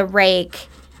the Rake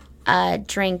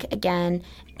drink, again,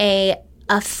 a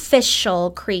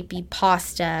official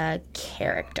creepypasta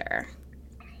character.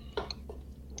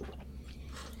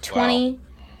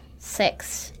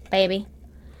 26, baby.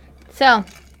 So...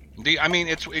 I mean,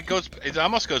 it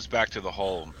almost goes back to the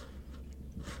whole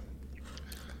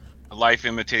life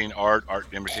imitating art, art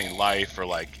imitating life, or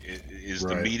like, is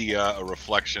the media a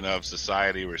reflection of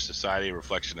society, or society a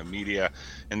reflection of media?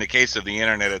 In the case of the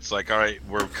internet, it's like, all right,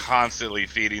 we're constantly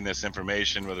feeding this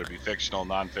information, whether it be fictional,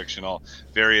 non-fictional,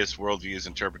 various worldviews,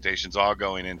 interpretations, all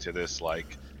going into this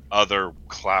like other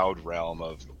cloud realm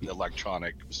of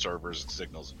electronic servers and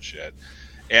signals and shit.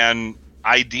 And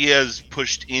ideas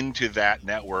pushed into that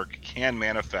network can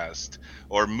manifest,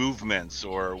 or movements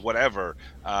or whatever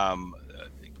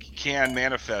can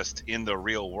manifest in the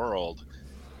real world.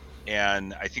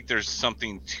 And I think there's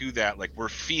something to that. Like, we're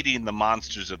feeding the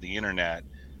monsters of the internet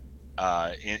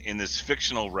in this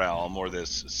fictional realm or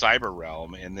this cyber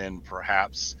realm, and then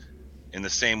perhaps in the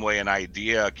same way an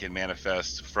idea can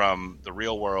manifest from the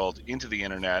real world into the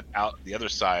internet, out the other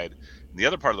side, in the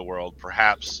other part of the world,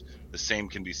 perhaps the same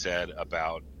can be said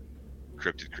about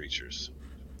cryptid creatures.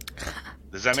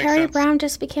 Does that make Terry sense? Brown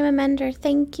just became a mender.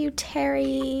 Thank you,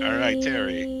 Terry. All right,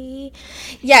 Terry.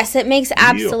 Yes, it makes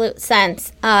absolute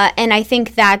sense. And I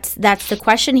think that's the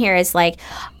question here is like,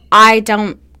 I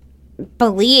don't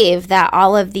believe that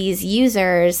all of these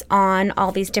users on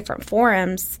all these different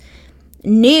forums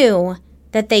knew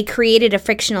that they created a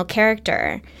fictional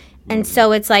character. And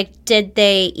so it's like, did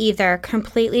they either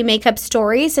completely make up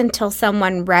stories until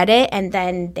someone read it and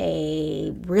then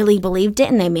they really believed it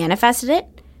and they manifested it?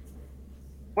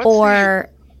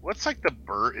 What's like the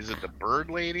bird? Is it the bird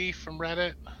lady from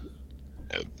Reddit?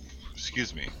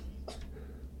 Excuse me.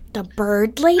 The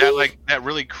bird lady? That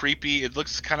really creepy. It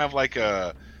looks kind of like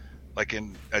a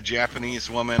Japanese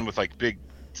woman with like big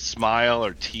smile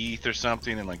or teeth or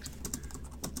something, and like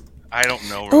I don't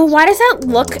know. Oh, why does that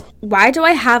look? Why do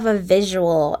I have a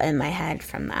visual in my head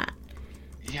from that?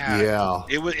 Yeah.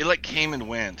 It like came and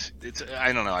went.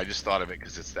 I don't know. I just thought of it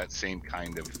because it's that same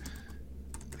kind of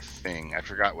thing. I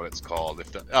forgot what it's called.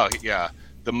 The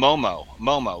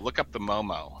Momo. Look up the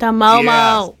Momo. The Momo.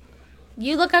 Yeah.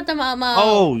 You look up the Momo.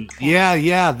 Oh,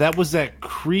 yeah. That was that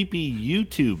creepy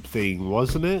YouTube thing,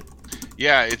 wasn't it?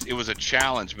 Yeah, it was a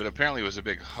challenge, but apparently it was a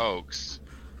big hoax.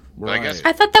 Right.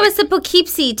 I thought that was the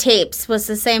Poughkeepsie tapes was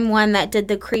the same one that did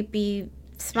the creepy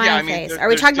smiley face. Are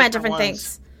we talking about different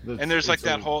things? And there's like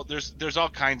that whole there's all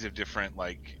kinds of different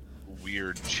like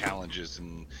weird challenges,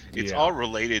 and it's all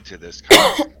related to this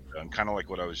kind of like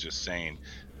what I was just saying.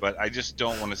 But I just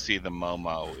don't want to see the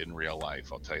Momo in real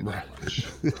life. I'll tell you that much.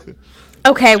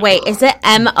 Okay, wait. Is it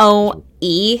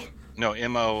M-O-E? No,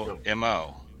 M-O.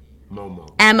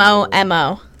 Momo.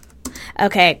 M-O-M-O.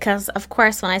 Okay, because of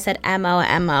course when I said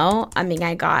M-O-M-O, I mean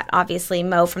I got obviously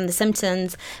Mo from The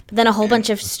Simpsons, but then a whole bunch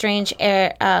of strange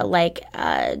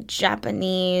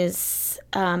Japanese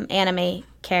anime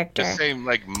character. The same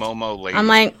like Momo lady. I'm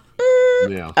like,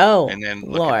 oh, and then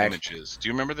look Lord. at images. Do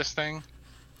you remember this thing?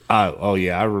 Oh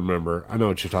yeah, I remember. I know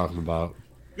what you're talking about.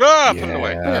 Put it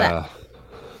away. Look at that.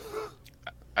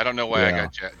 I don't know why I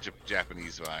got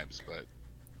Japanese vibes, but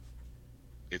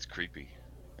it's creepy.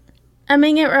 I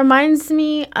mean, it reminds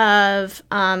me of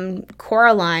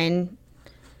Coraline,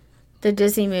 the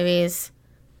Disney movies.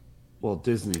 Well,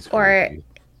 Disney's creepy,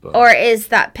 or is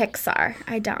that Pixar?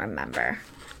 I don't remember.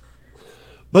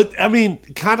 But I mean,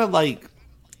 kind of like,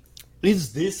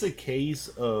 is this a case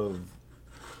of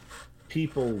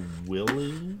people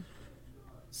willing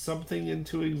something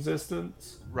into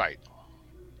existence? Right.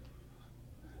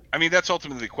 I mean, that's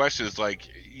ultimately the question. Is like,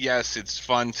 yes, it's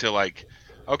fun to like,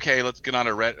 okay, let's get on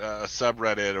a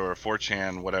subreddit or a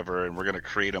 4chan, whatever, and we're going to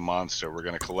create a monster. We're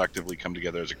going to collectively come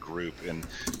together as a group and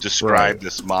describe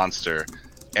this monster.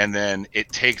 And then it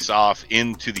takes off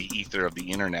into the ether of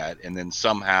the internet, and then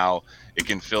somehow it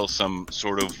can fill some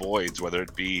sort of voids, whether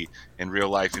it be in real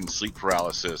life in sleep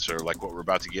paralysis or like what we're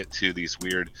about to get to, these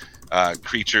weird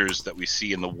creatures that we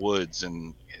see in the woods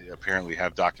and apparently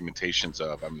have documentations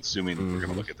of. I'm assuming we're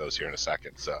going to look at those here in a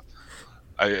second. So,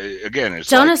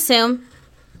 don't assume.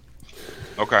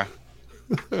 Okay.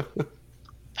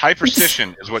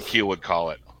 Hyperstition is what Keel would call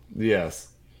it. Yes.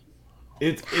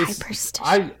 It's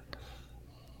Hyperstition.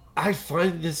 I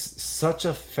find this such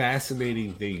a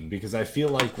fascinating thing because I feel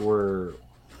like we're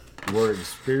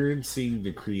experiencing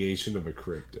the creation of a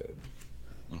cryptid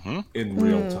in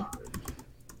real time,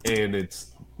 and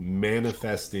it's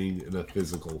manifesting in a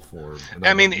physical form. And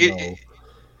I mean,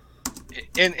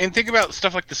 and think about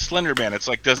stuff like the Slender Man. It's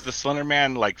like, does the Slender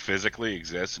Man like physically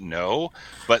exist? No,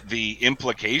 but the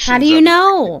implications. How do you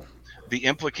know? The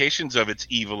implications of its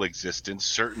evil existence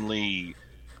certainly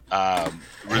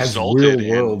resulted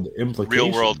in real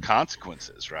world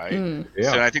consequences, right?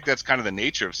 Yeah. So I think that's kind of the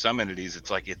nature of some entities. It's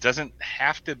like it doesn't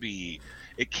have to be.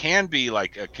 It can be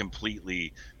like a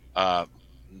completely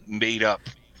made up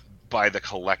by the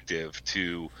collective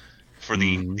for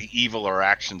the evil or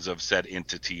actions of said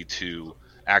entity to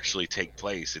actually take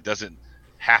place. It doesn't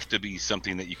have to be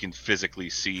something that you can physically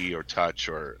see or touch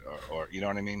or you know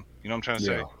what I mean? You know what I'm trying to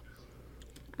say?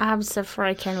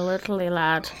 Abso-freaking-literally,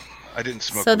 lad. I didn't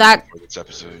smoke so that for this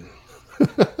episode.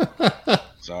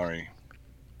 Sorry.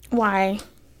 Why?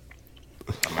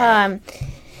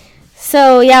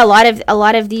 So yeah, a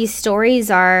lot of these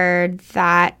stories are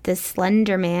that the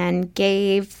Slender Man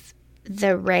gave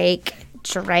the rake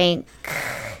drink.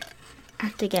 I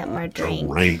have to get more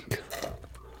drink.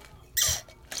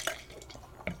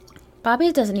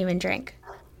 Bobby doesn't even drink.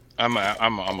 I'm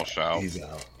almost out. He's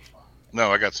out.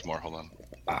 No, I got some more. Hold on.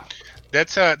 Ah.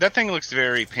 That's that thing looks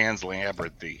very Pan's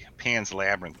Labyrinthy. Pan's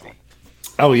Labyrinthy.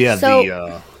 Oh yeah,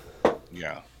 So-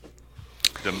 Yeah.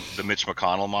 The Mitch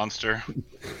McConnell monster.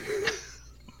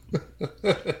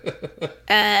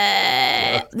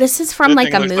 This is from That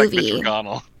like thing a looks movie. Like Mitch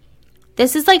McConnell.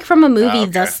 This is like from a movie, okay.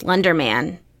 The Slender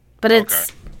Man, but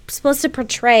it's supposed to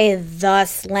portray the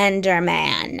Slender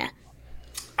Man.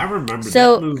 I remember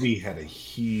So- that movie had a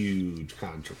huge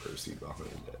controversy behind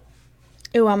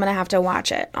it. Ooh, I'm gonna have to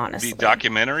watch it, honestly. The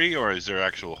documentary, or is there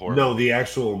actual horror? No, the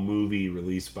actual movie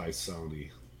released by Sony.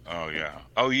 Oh yeah.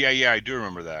 Oh yeah. I do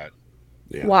remember that.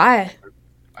 Yeah. Why?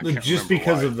 I can't Just remember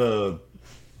because why. of the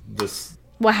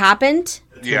What happened?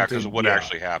 Yeah, because of what Yeah.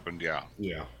 actually happened. Yeah.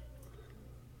 yeah.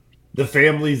 The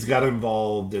families got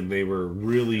involved and they were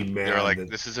really mad. They're like, that-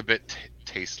 this is a bit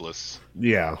tasteless.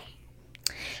 yeah.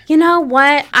 You know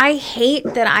what? I hate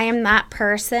that I am that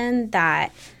person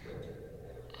that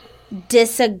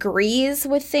disagrees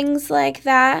with things like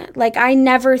that. Like, I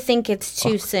never think it's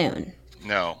too soon.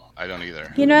 No, I don't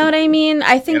either. You know what I mean?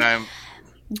 I think, And I'm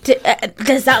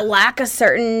does that lack a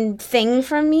certain thing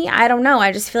from me? I don't know.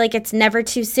 I just feel like it's never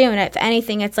too soon. If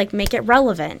anything, it's like, make it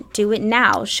relevant. Do it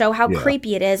now. Show how Yeah.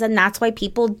 creepy it is. And that's why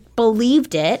people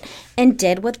believed it and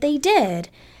did what they did.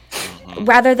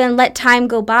 Rather than let time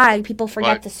go by, people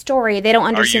forget But the story. They don't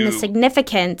understand the you-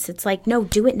 significance. It's like, no,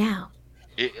 do it now.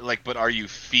 but are you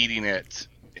feeding it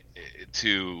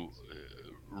to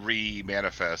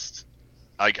re-manifest?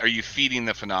 Like, are you feeding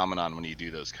the phenomenon when you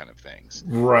do those kind of things?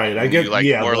 Right. I When get you, like,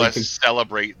 yeah, more or like less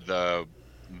celebrate the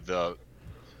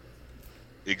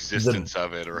existence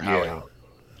of it, or how yeah. it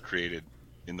created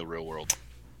in the real world.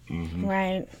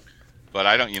 Right. But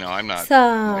I don't, I'm not So-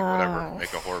 like, whatever.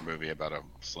 Make a horror movie about a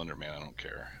Slender Man. I don't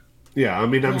care. Yeah, I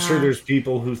mean, I'm sure Yeah. there's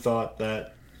people who thought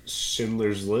that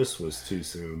Schindler's List was too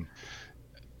soon.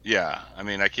 Yeah, I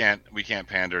mean, we can't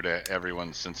pander to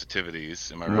everyone's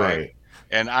sensitivities. Am I right? Right.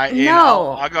 And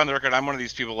No. I'll go on the record. I'm one of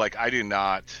these people. Like, I do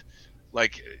not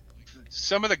like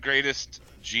some of the greatest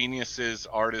geniuses,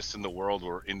 artists in the world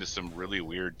were into some really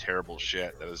weird, terrible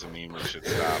shit. That doesn't mean we should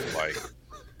stop. Like,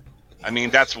 I mean,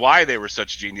 that's why they were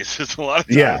such geniuses. A lot of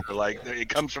times, Yeah. They're like, it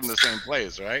comes from the same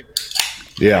place, right?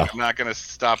 Yeah. I'm not gonna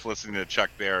stop listening to Chuck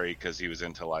Berry because he was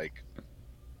into like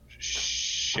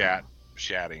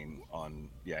shatting on.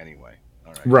 Yeah. Anyway.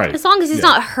 All right. Right. As long as he's Yeah.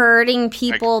 not hurting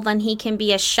people, then he can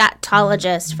be a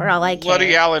shatologist for all I care.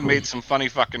 Woody Allen made some funny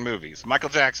fucking movies. Michael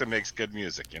Jackson makes good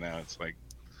music. It's like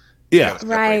Yeah. gotta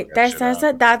Right. separate that shit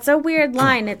out. That's a weird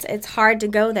line. It's hard to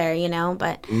go there,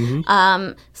 but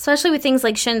especially with things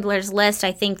like Schindler's List,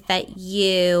 I think that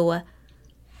you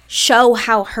show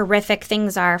how horrific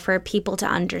things are for people to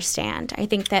understand. I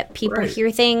think that people Right. hear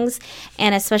things,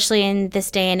 and especially in this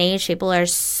day and age, people are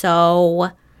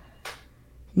so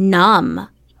numb.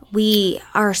 We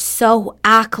are so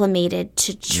acclimated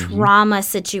to trauma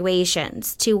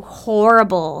situations, to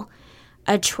horrible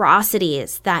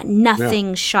atrocities, that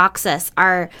nothing shocks us.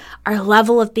 Our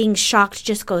level of being shocked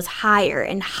just goes higher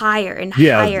and higher and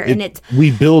higher, and it's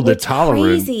we build a it's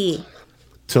tolerance crazy.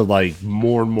 to like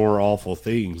more and more awful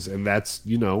things, and that's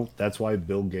that's why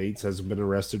Bill Gates hasn't been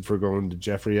arrested for going to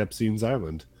Jeffrey Epstein's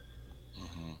island.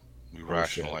 We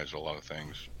rationalize a lot of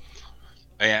things.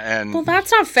 And Well,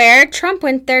 that's not fair. Trump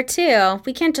went there too.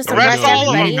 We can't just Arrest arrest all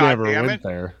of them, everybody. He God never damn went it.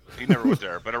 there. he never was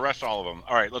there, but arrest all of them.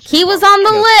 All right, let's. He move was on. on the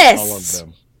All of list.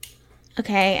 them.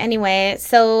 Okay, anyway,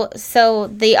 so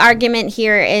the argument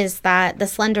here is that the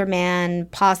Slender Man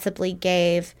possibly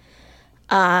gave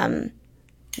the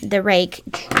rake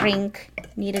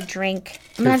need a drink.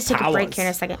 I'm gonna have to take a break powers. here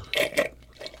in a second.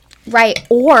 Right,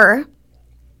 or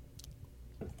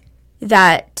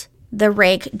that the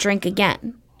rake drink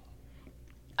again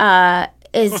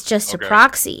is just Okay. a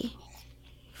proxy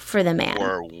for the man.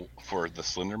 for the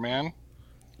Slender Man.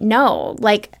 No,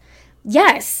 like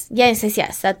yes.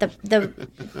 That the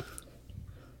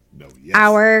No, yes.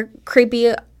 our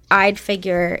creepy-eyed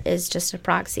figure is just a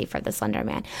proxy for the Slender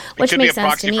Man, It which could be makes a sense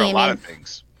proxy to me. for a I lot mean, of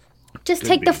things. just Could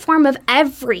take the be. form of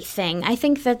everything. I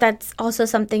think that that's also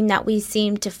something that we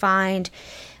seem to find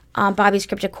on Bobby's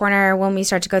Cryptic Corner when we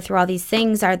start to go through all these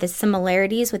things are the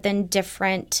similarities within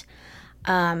different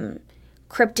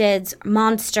cryptids,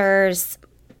 monsters,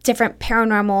 different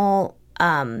paranormal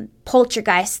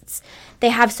poltergeists. They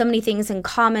have so many things in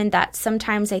common that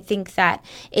sometimes I think that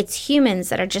it's humans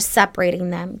that are just separating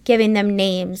them, giving them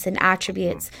names and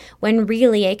attributes, when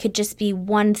really it could just be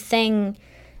one thing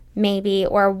maybe,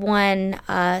 or one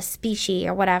species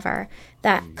or whatever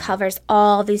that covers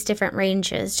all these different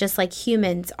ranges, just like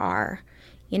humans are.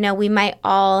 We might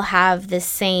all have the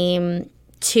same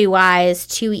 2 eyes,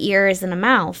 2 ears, and a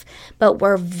mouth, but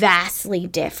we're vastly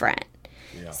different.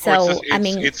 So I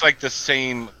mean, it's like the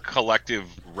same collective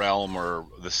realm or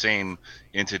the same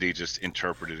entity, just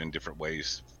interpreted in different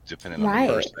ways depending on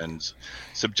the person's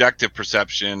subjective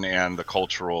perception and the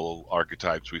cultural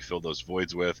archetypes we fill those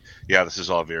voids with. Yeah, this is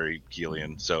all very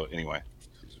Keelian. So anyway,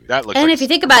 that looks. And like if you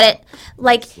think about it,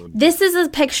 like this is a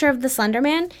picture of the Slender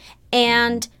Man,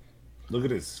 and look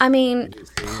at his. I mean,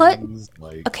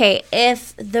 okay,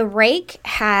 if the rake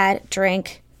had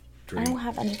drink, I don't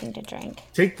have anything to drink.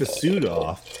 Take the suit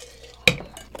off.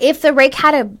 If the rake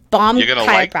had a bomb chiropractor,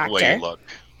 like the way you look.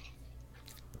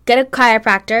 Get a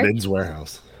chiropractor. Men's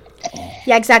Warehouse.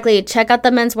 Yeah, exactly. Check out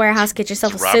the Men's Warehouse. Get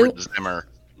yourself a Robert suit. Zimmer.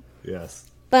 Yes.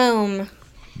 Boom.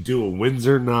 Do a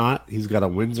Windsor knot. He's got a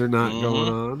Windsor knot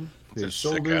going on. His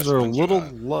shoulders are a little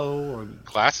low.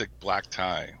 Classic black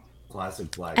tie. Classic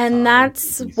black tie. And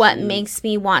that's what makes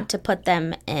me want to put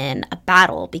them in a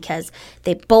battle, because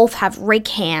they both have rake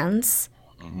hands,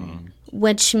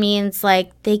 which means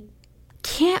like they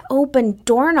can't open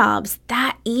doorknobs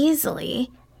that easily.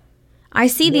 I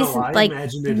see these like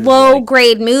low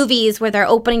grade movies where they're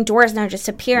opening doors and they're just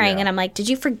appearing, and I'm like, did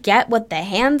you forget what the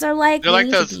hands are like? They're like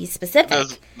need to be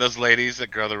specific. Those ladies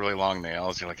that grow the really long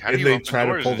nails. You're like, how do you they open try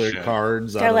doors to pull their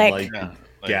cards out of like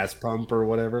gas pump or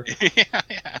whatever?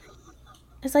 Yeah.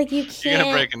 It's like you can't. You're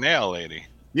gonna break a nail, lady.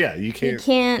 Yeah, you can't. You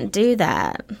can't do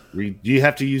that. You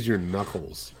have to use your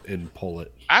knuckles and pull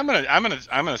it. I'm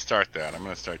gonna start that. I'm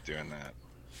gonna start doing that.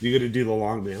 You gonna do the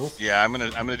long nails? Yeah, I'm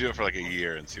gonna do it for like a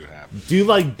year and see what happens. Do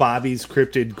like Bobby's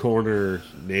Cryptid Corner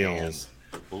nails.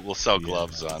 We'll sell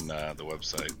gloves on the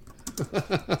website.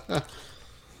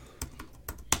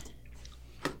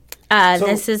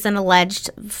 This is an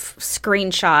alleged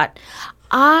screenshot.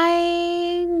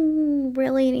 I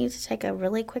really need to take a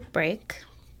really quick break.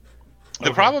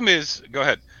 The problem is, go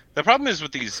ahead. The problem is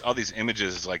with all these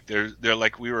images, like they're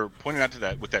like we were pointing out to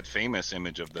that with that famous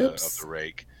image of the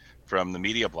rake from the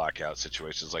media blackout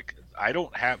situations. Like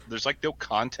there's like no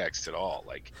context at all.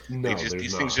 Like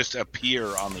these things just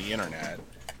appear on the internet.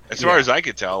 As far as I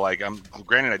could tell, like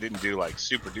granted I didn't do like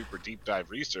super duper deep dive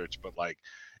research, but like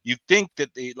you'd think that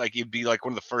it'd be like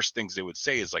one of the first things they would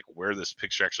say is like where this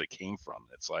picture actually came from.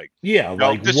 It's like,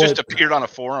 like this just appeared on a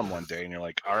forum one day, and you're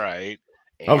like, all right,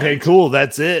 okay, cool,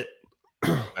 that's it.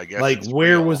 I guess like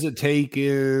where was it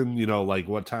taken? You know, like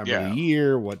what time of the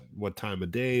year, what time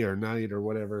of day or night or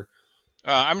whatever.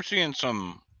 I'm seeing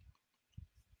some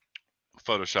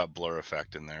Photoshop blur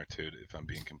effect in there too, if I'm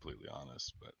being completely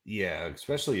honest. But yeah,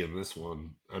 especially in this one.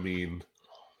 I mean,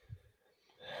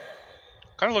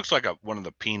 kind of looks like one of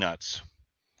the Peanuts.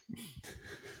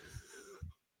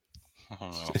 I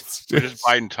don't know. We're just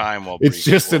biding time while it's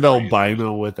just an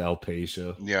albino with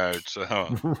alopecia. Yeah, it's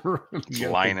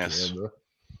Linus.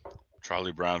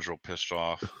 Charlie Brown's real pissed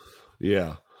off.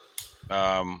 Yeah.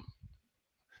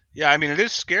 Yeah, I mean it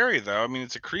is scary though. I mean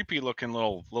it's a creepy looking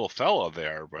little fellow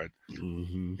there, but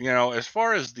you know, as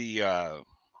far as the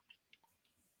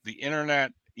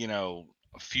internet, you know,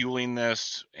 fueling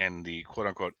this and the quote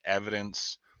unquote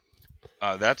evidence,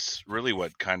 that's really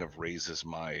what kind of raises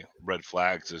my red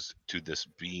flags as to this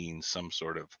being some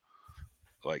sort of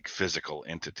like physical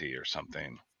entity or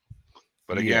something.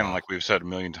 But again, like we've said a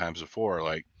million times before,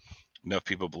 like enough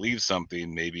people believe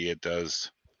something, maybe it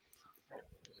does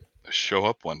show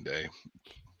up one day.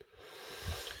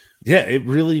 Yeah, it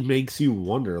really makes you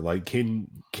wonder, like, can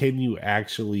you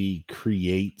actually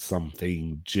create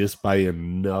something just by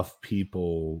enough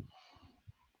people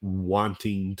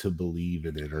wanting to believe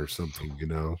in it or something, you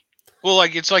know? Well,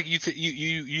 like it's like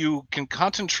you can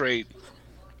concentrate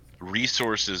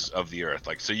resources of the earth,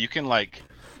 like so you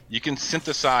can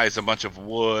synthesize a bunch of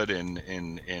wood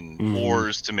and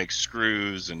ores to make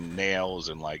screws and nails,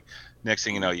 and like next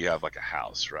thing you know you have like a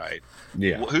house, right?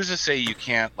 Yeah. Well, who's to say you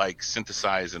can't like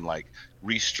synthesize and like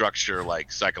restructure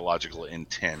like psychological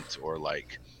intent, or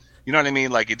like, you know what I mean?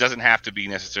 Like it doesn't have to be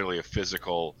necessarily a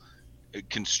physical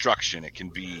construction. It can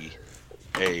be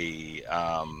a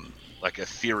like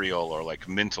ethereal or like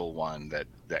mental one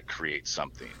that creates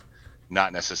something.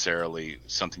 Not necessarily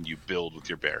something you build with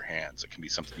your bare hands. It can be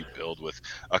something you build with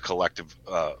a collective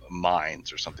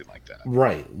minds or something like that.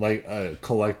 Right, like a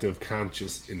collective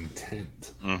conscious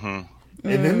intent. Mm-hmm.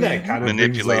 And then that kind of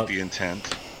manipulate the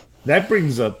intent. That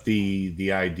brings up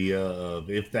the idea of,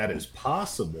 if that is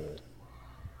possible,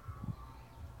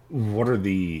 what are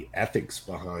the ethics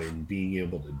behind being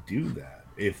able to do that?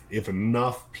 If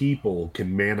enough people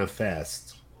can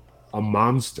manifest a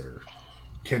monster,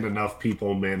 can enough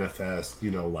people manifest,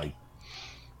 you know, like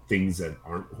things that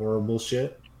aren't horrible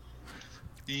shit?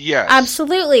 Yes.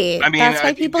 Absolutely. I mean, that's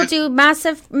why people do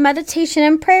massive meditation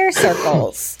and prayer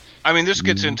circles. I mean, this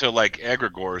gets into like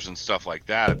egregores and stuff like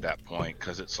that at that point,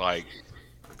 because it's like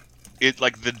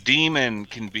the demon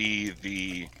can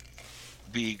be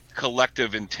the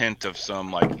collective intent of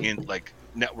some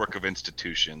network of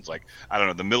institutions, like, I don't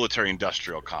know, the military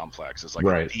industrial complex is like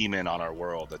a demon on our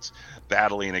world that's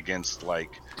battling against,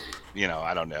 like,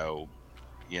 I don't know,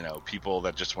 people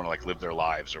that just want to like live their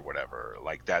lives or whatever.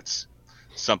 Like, that's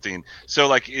something. So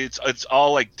like it's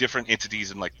all like different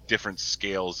entities and like different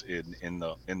scales in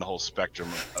the whole spectrum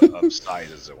of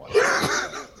sizes at once.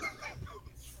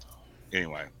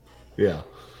 Anyway. Yeah.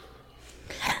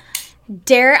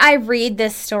 Dare I read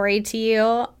this story to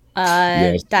you?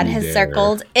 Yes, that you has dare.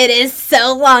 circled. It is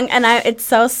so long, and it's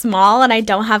so small, and I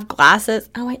don't have glasses.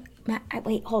 Oh wait, Matt,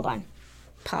 wait, hold on.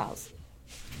 Pause.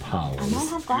 I don't have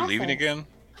You're glasses. leaving again?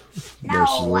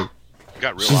 No.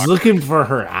 Got real She's awkward. looking for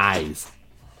her eyes.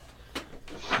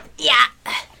 Yeah.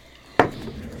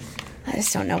 I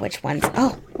just don't know which ones.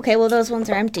 Oh, okay. Well, those ones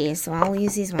are empty, so I'll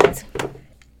use these ones.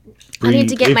 I need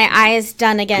to get my eyes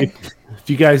done again. If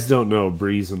you guys don't know,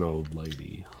 Bree's an old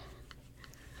lady.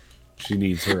 She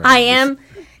needs her eyes. I am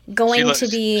going to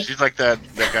be. She's like that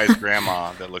guy's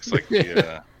grandma that looks like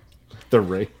the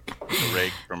rake. the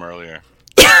rake from earlier.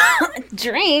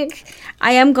 Drink.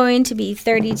 I am going to be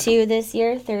 32 this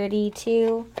year.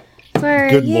 32 for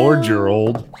Good you. Lord, you're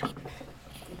old.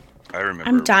 I remember.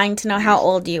 I'm dying to know how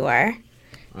old you are.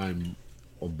 I'm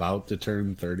about to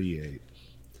turn 38.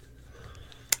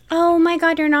 Oh my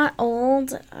God, you're not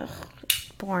old. Ugh,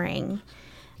 boring.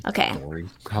 Okay. Boring.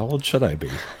 How old should I be?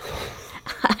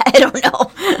 I don't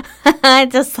know. I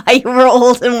just thought you were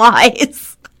old and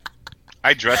wise.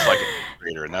 I dress like a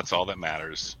creator, and that's all that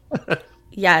matters.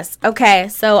 Yes. Okay.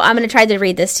 So I'm going to try to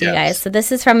read this to you guys. So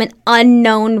this is from an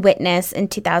unknown witness in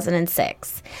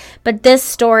 2006. But this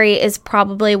story is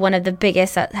probably one of the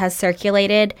biggest that has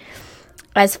circulated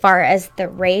as far as the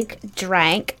rake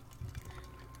drank.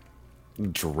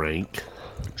 Drank.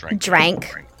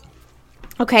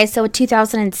 Okay. So in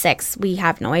 2006, we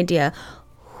have no idea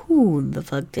who the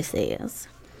fuck this is.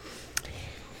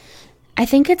 I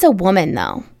think it's a woman,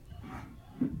 though.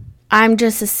 I'm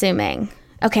just assuming.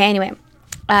 Okay. Anyway.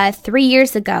 3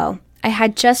 years ago, I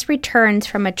had just returned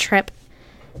from a trip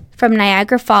from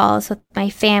Niagara Falls with my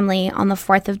family on the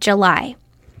 4th of July.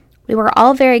 We were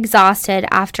all very exhausted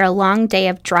after a long day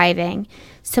of driving,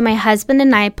 so my husband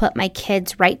and I put my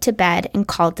kids right to bed and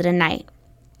called it a night.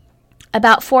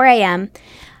 About 4 a.m.,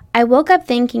 I woke up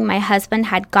thinking my husband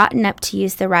had gotten up to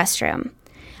use the restroom.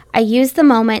 I used the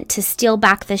moment to steal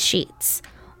back the sheets,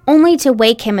 only to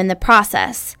wake him in the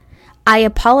process. I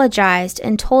apologized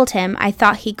and told him I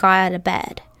thought he got out of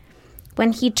bed.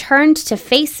 When he turned to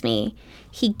face me,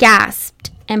 he gasped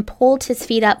and pulled his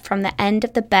feet up from the end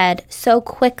of the bed so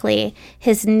quickly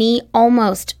his knee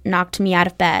almost knocked me out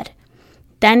of bed.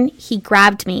 Then he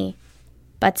grabbed me,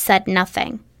 but said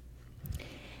nothing.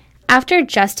 After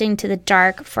adjusting to the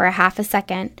dark for a half a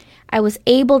second, I was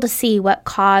able to see what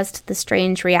caused the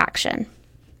strange reaction.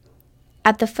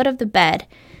 At the foot of the bed,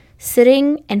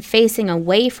 sitting and facing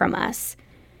away from us,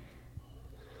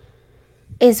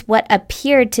 is what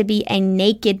appeared to be a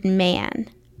naked man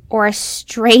or a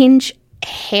strange,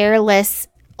 hairless,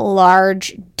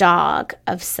 large dog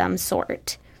of some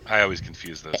sort. I always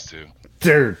confuse those two.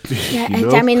 Yeah,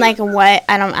 I mean, like what?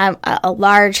 A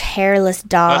large, hairless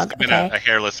dog. Must have been a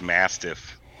hairless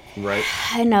mastiff. Right.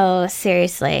 I know,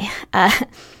 seriously.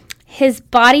 His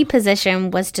body position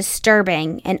was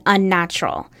disturbing and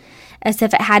unnatural, as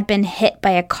if it had been hit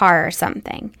by a car or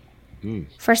something.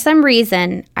 For some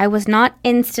reason, I was not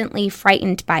instantly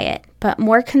frightened by it, but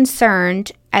more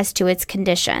concerned as to its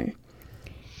condition.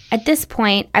 At this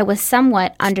point, I was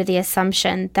somewhat under the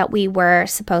assumption that we were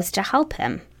supposed to help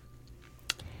him.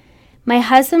 My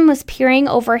husband was peering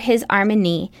over his arm and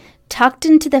knee, tucked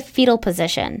into the fetal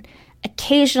position,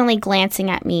 occasionally glancing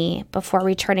at me before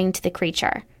returning to the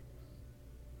creature.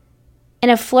 In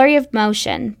a flurry of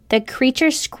motion, the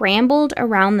creature scrambled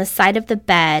around the side of the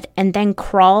bed and then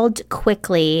crawled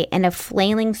quickly in a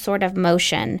flailing sort of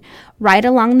motion right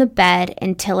along the bed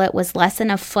until it was less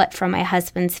than a foot from my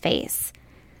husband's face.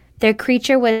 The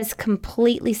creature was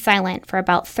completely silent for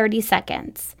about 30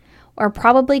 seconds, or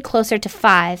probably closer to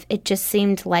 5, it just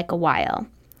seemed like a while,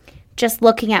 just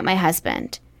looking at my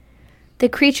husband. The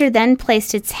creature then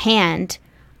placed its hand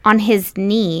on his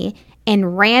knee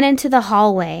and ran into the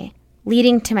hallway,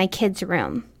 leading to my kids'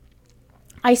 room.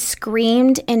 I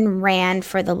screamed and ran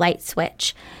for the light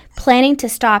switch, planning to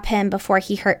stop him before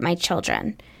he hurt my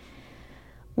children.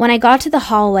 When I got to the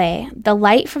hallway, the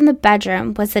light from the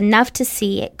bedroom was enough to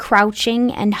see it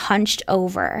crouching and hunched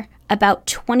over, about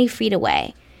 20 feet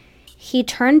away. He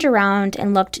turned around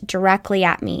and looked directly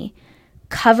at me,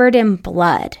 covered in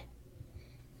blood.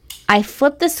 I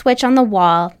flipped the switch on the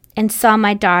wall and saw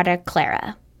my daughter,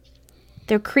 Clara.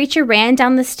 The creature ran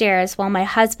down the stairs while my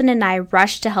husband and I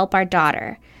rushed to help our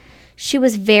daughter. She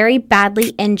was very badly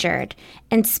injured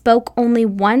and spoke only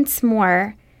once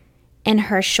more in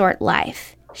her short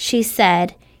life. She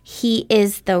said, "He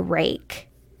is the rake."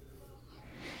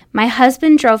 My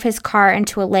husband drove his car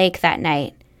into a lake that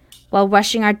night while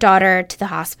rushing our daughter to the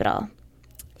hospital.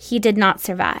 He did not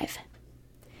survive.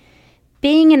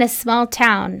 Being in a small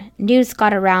town, news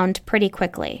got around pretty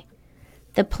quickly.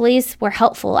 The police were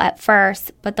helpful at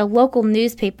first, but the local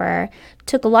newspaper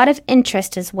took a lot of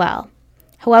interest as well.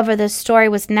 However, the story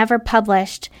was never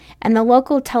published, and the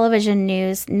local television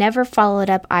news never followed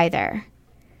up either.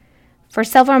 For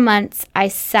several months,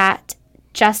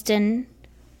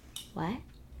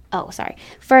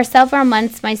 For several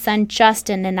months, my son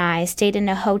Justin and I stayed in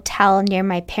a hotel near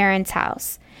my parents'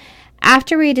 house.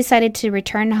 After we decided to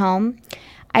return home,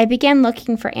 I began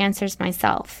looking for answers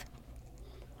myself.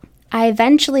 I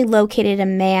eventually located a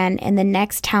man in the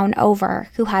next town over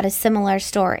who had a similar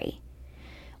story.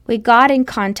 We got in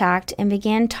contact and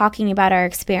began talking about our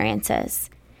experiences.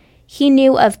 He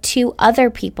knew of 2 other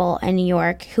people in New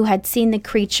York who had seen the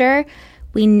creature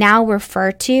we now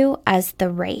refer to as the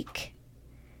rake.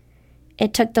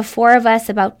 It took the 4 of us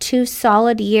about 2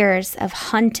 solid years of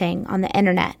hunting on the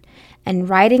internet and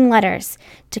writing letters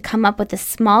to come up with a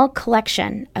small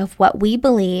collection of what we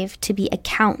believe to be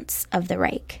accounts of the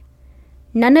rake.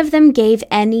 None of them gave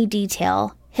any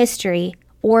detail, history,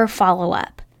 or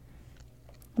follow-up.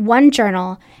 One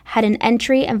journal had an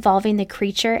entry involving the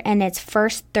creature in its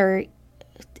first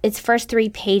 3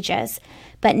 pages,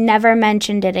 but never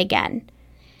mentioned it again.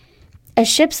 A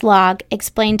ship's log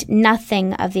explained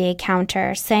nothing of the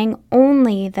encounter, saying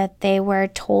only that they were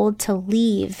told to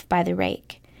leave by the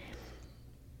rake.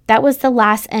 That was the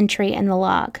last entry in the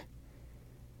log.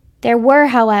 There were,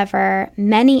 however,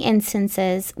 many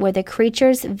instances where the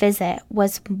creature's visit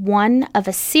was one of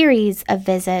a series of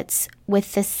visits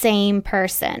with the same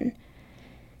person.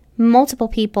 Multiple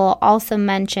people also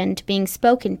mentioned being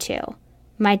spoken to,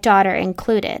 my daughter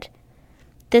included.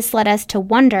 This led us to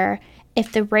wonder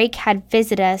if the rake had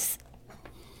visited us.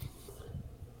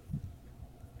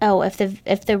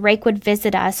 If the rake would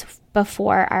visit us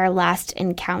before our last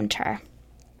encounter.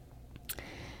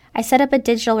 I set up a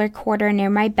digital recorder near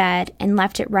my bed and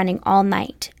left it running all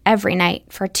night, every night,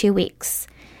 for 2 weeks.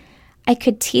 I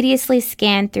could tediously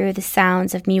scan through the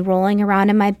sounds of me rolling around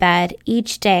in my bed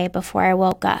each day before I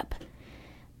woke up.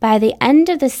 By the end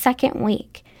of the 2nd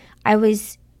week, I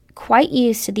was quite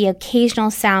used to the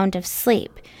occasional sound of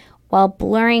sleep while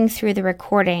blurring through the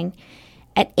recording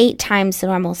at 8 times the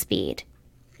normal speed.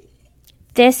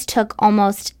 This took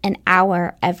almost an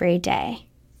hour every day.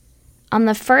 On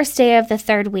the first day of the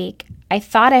 3rd week, I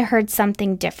thought I heard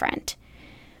something different.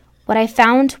 What I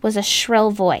found was a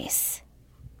shrill voice.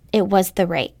 It was the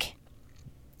rake.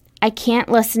 I can't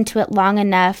listen to it long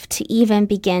enough to even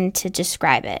begin to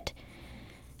describe it.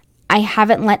 I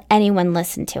haven't let anyone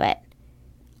listen to it.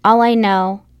 All I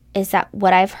know is that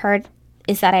I've heard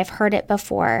it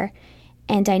before,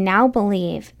 and I now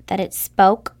believe that it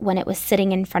spoke when it was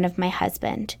sitting in front of my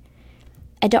husband.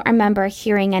 I don't remember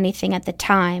hearing anything at the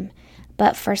time,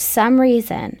 but for some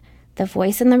reason, the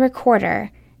voice in the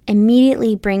recorder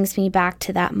immediately brings me back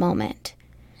to that moment.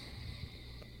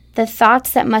 The thoughts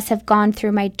that must have gone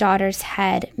through my daughter's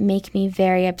head make me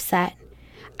very upset.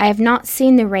 I have not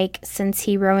seen the rake since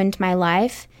he ruined my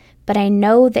life, but I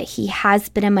know that he has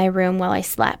been in my room while I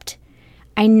slept.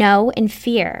 I know in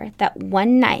fear that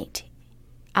one night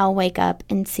I'll wake up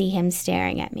and see him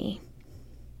staring at me.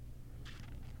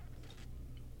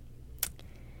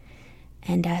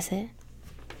 And that's it.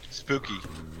 Spooky.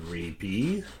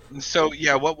 Creepy. So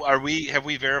yeah, have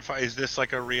we verified, is this a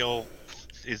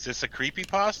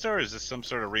creepypasta, or is this some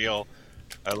sort of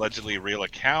allegedly real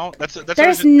account?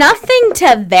 There's nothing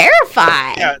to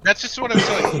verify. Yeah, that's just what I'm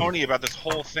so phony about this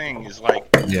whole thing is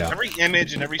every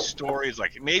image and every story is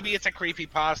maybe it's a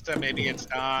creepypasta, maybe it's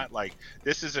not.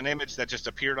 This is an image that just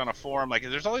appeared on a forum.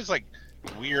 There's always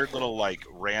weird little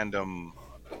random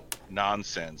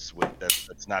nonsense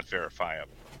that's not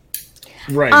verifiable.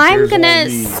 Right. I'm gonna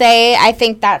say I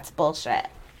think that's bullshit.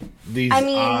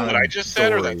 What I just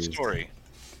said, or that story?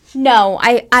 No,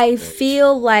 I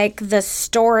feel like the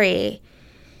story,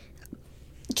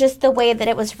 just the way that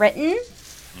it was written,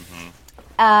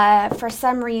 for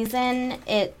some reason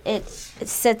it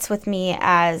sits with me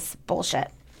as bullshit.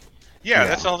 Yeah,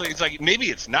 that's all. It's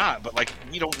maybe it's not, but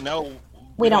we don't know.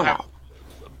 We don't know.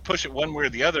 push it one way or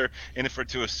the other. And if we're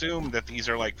to assume that these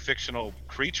are like fictional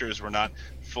creatures, we're not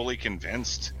fully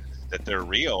convinced that they're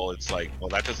real. It's like, well,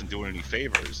 that doesn't do it any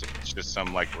favors. It's just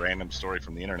some like random story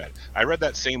from the internet. I read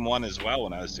that same one as well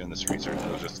when I was doing this research. I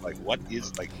was just like, what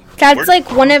is like? That's like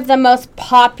one of the most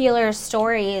popular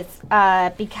stories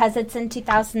because it's in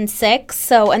 2006.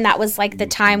 So, and that was like the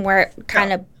time where it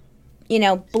kind of,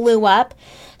 blew up.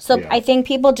 So I think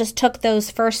people just took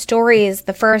those first stories,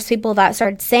 the first people that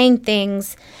started saying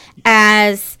things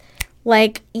as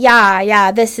like,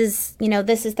 this is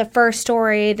the first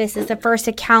story. This is the first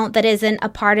account that isn't a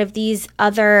part of these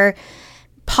other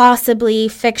possibly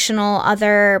fictional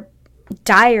other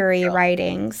diary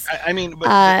writings. I mean,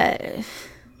 but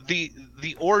the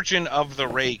origin of the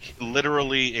rake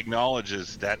literally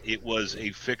acknowledges that it was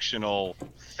a fictional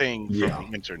thing from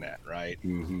the internet, right?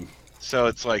 Mm-hmm. So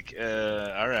it's like,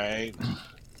 all right.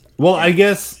 Well, I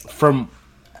guess from...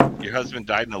 Your husband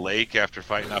died in a lake after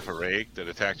fighting off a rake that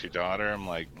attacked your daughter. I'm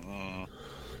like,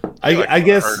 I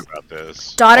guess heard about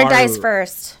this. Daughter dies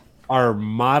first. Our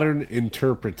modern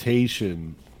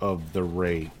interpretation of the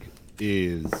rake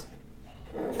is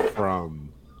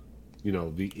from,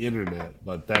 the internet.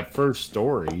 But that first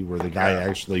story where the guy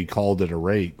actually called it a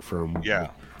rake from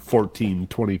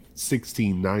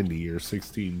 1690 or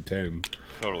 1610.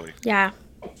 Totally. Yeah.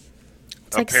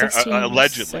 It's like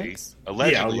allegedly.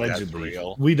 Allegedly, Allegedly. that's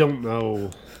real. We don't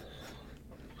know,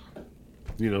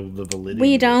 the validity.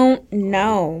 We don't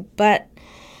know, but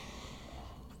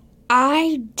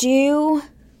I do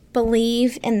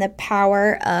believe in the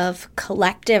power of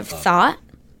collective thought.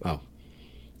 Oh.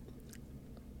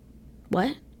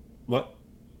 What? What?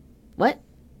 What?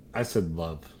 I said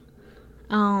love.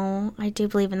 Oh, I do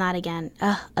believe in that again.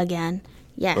 Again.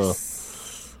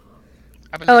 Yes.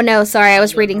 Oh, no, sorry. I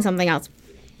was reading something else.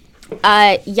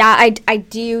 I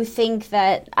do think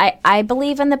that I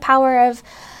believe in the power of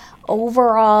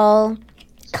overall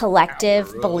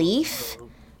collective belief.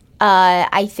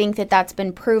 I think that that's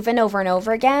been proven over and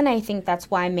over again. I think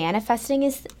that's why manifesting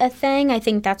is a thing. I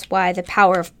think that's why the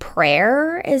power of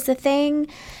prayer is a thing.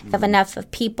 You have enough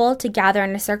of people to gather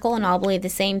in a circle and all believe the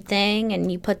same thing, and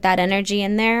you put that energy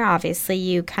in there. Obviously,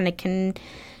 you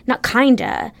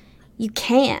you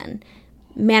can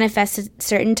manifest a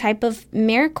certain type of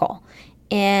miracle.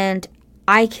 And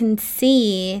I can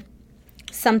see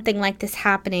something like this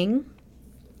happening.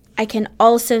 I can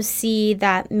also see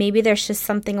that maybe there's just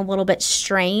something a little bit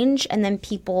strange, and then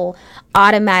people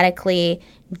automatically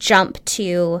jump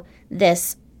to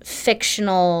this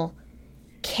fictional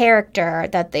character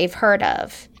that they've heard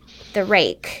of, the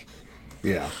rake.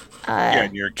 Yeah.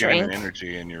 And you're getting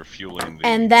energy and you're fueling the...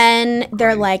 And then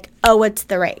they're like, oh, it's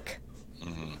the rake.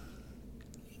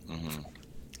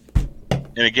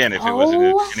 And again, if it was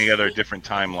in any other different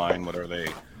timeline, whatever they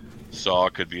saw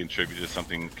could be attributed to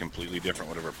something completely different,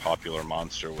 whatever popular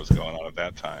monster was going on at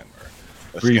that time.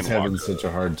 Bree's having such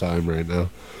a hard time right now.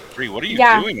 Bree, what are you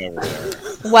doing over there?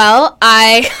 Well,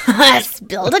 I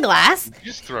spilled a glass. Did you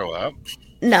just throw up?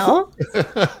 No.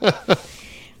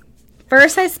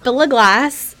 First, I spilled a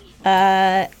glass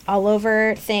all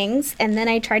over things, and then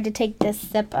I tried to take this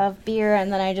sip of beer,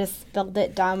 and then I just spilled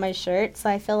it down my shirt. So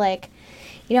I feel like,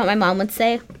 you know what my mom would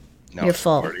say? No, you're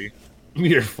full. Party.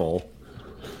 You're full.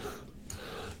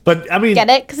 But, I mean... Get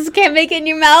it? Because you can't make it in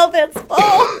your mouth. It's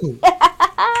full.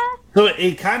 So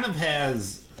it kind of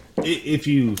has... If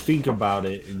you think about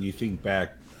it and you think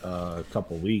back a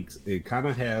couple weeks, it kind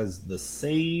of has the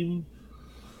same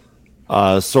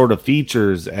sort of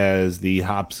features as the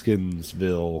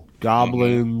Hopkinsville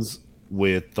goblins,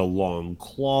 with the long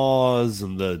claws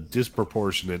and the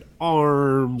disproportionate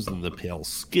arms and the pale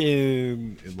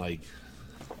skin, and like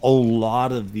a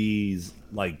lot of these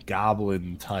like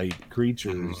goblin type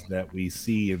creatures that we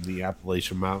see in the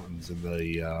Appalachian Mountains and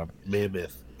the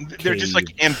Mammoth. They're just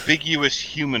like ambiguous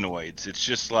humanoids. It's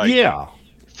just like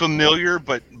familiar,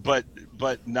 but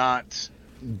not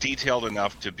detailed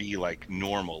enough to be like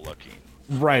normal looking.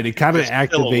 Right. It kind of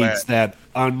activates that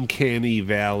uncanny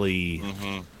valley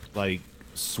like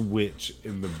switch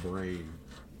in the brain.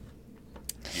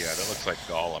 Yeah, that looks like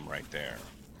Gollum right there.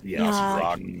 Yeah,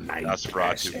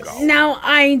 Nosferatu Gollum. Now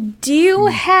I do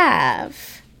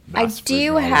have like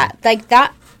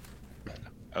that.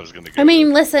 I was gonna. I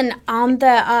mean, listen, on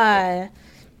the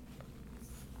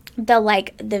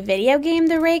video game,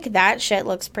 The Rake, that shit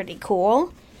looks pretty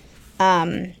cool.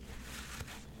 That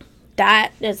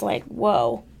is like,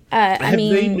 whoa. Have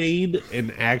they made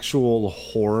an actual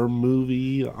horror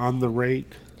movie on The Rake?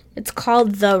 It's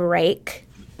called The Rake.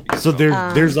 So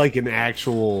there's like an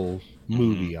actual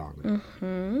movie on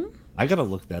it. I gotta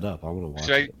look that up. I want to watch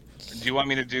it. Do you want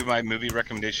me to do my movie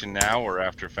recommendation now or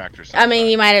after Factor? I mean,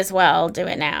 you might as well do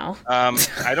it now.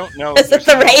 I don't know. Is it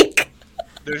the rake?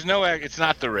 There's no. It's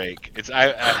not the rake. It's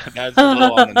that's a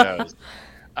little on the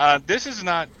nose. This is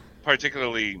not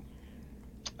particularly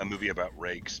a movie about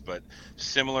rakes, but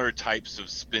similar types of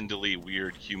spindly,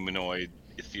 weird, humanoid,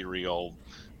 ethereal,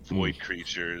 void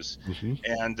creatures. Mm-hmm.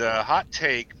 And hot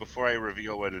take before I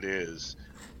reveal what it is,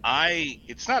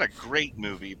 it's not a great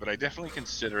movie, but I definitely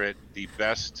consider it the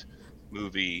best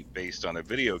movie based on a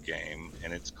video game,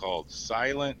 and it's called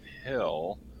Silent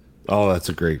Hill. Oh, that's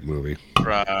a great movie.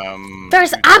 From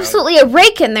There's absolutely a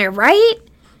rake in there, right?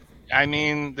 I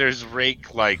mean, there's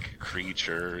rake-like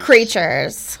creatures.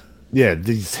 Yeah,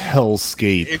 these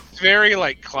hellscape. It's very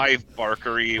like Clive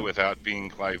Barker-y without being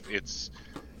Clive. It's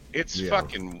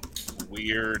fucking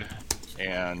weird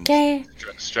and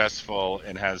stressful,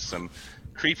 and has some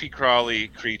creepy crawly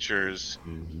creatures.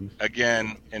 Mm-hmm.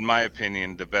 Again, in my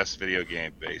opinion, the best video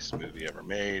game based movie ever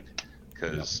made,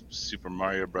 because Super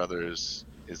Mario Brothers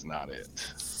is not it.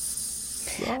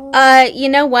 You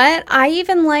know what? I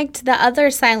even liked the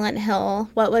other Silent Hill.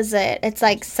 What was it? It's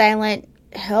like Silent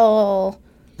Hill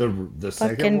The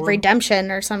second fucking one?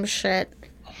 Redemption or some shit.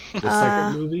 The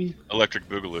second movie? Electric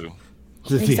Boogaloo.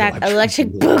 Exactly. Electric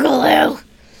Boogaloo.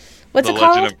 What's it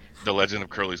called? The Legend of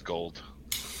Curly's Gold.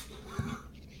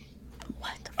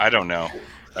 What? I don't know.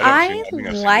 I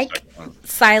like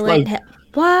Silent Hill.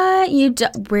 What? You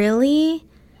really?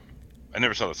 I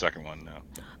never saw the second one, no.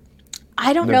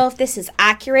 I don't know if this is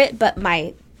accurate, but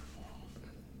my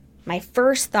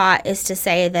first thought is to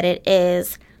say that it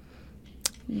is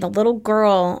the little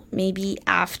girl maybe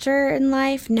after in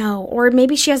life. No, or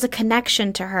maybe she has a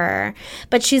connection to her,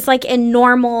 but she's like in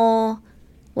normal,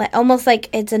 like almost like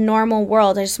it's a normal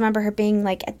world. I just remember her being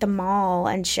like at the mall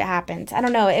and shit happens. I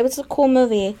don't know. It was a cool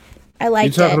movie. I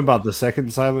liked it. You talking about the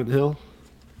second Silent Hill?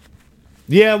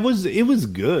 Yeah, it was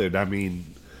good. I mean,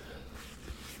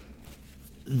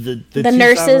 the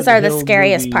nurses Silent are the Hill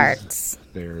scariest movies, parts.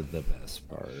 They're the best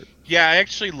part. Yeah, I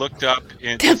actually looked up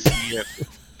to see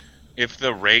if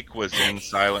the rake was in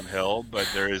Silent Hill, but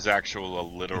there is a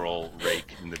literal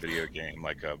rake in the video game,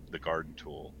 like the garden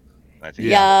tool. And I think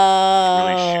it's a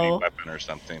really shitty weapon or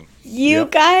something. You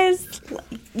guys,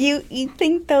 you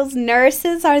think those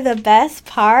nurses are the best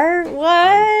part? What?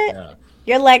 Yeah.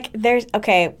 You're like,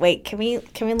 okay, wait, can we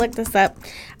look this up?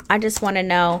 I just want to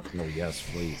know. Oh, yes,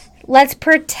 please. Let's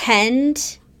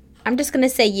pretend. I'm just going to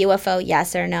say UFO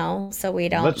yes or no so we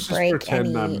don't Let's just break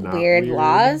pretend any I'm not weird weird.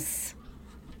 laws.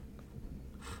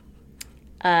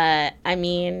 I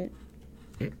mean,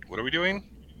 What are we doing?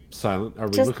 Are we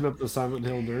Just- looking up the Silent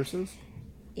Hill nurses?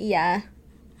 yeah.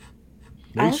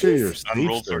 Make sure your On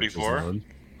Rule safe search is 34? on.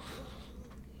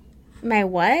 My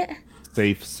what?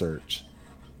 Safe search.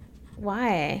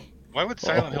 Why? Why would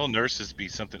Silent Hill nurses be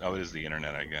something? Oh, it is the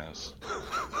internet, I guess.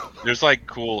 There's like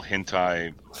cool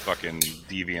hentai fucking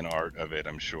deviant art of it,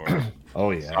 I'm sure.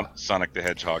 Oh, yeah. Sonic the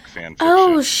Hedgehog fan fiction.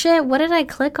 Oh, shit. What did I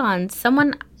click on?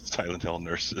 Silent Hill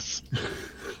nurses.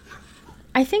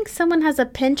 I think someone has a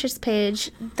Pinterest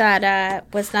page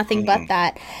that was nothing but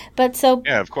that. But so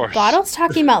Yeah, of course. Bottle's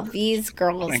talking about these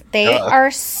girls. Thank They God.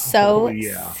 are so Oh,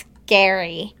 yeah.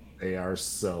 scary. They are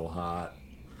so hot.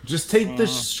 Just take the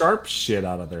sharp shit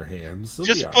out of their hands. They'll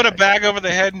Just be put a alright. bag over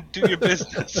the head and do your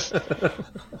business.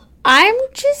 I'm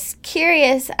just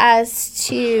curious as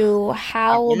to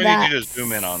how Let me that just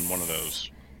zoom in on one of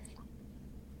those.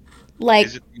 like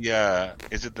Is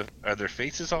it are their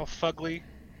faces all fugly?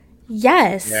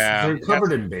 yes. Yeah. They're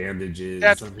covered in bandages.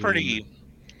 That's I mean, pretty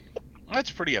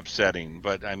upsetting,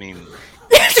 but I mean,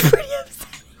 That's pretty upsetting.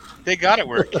 they got it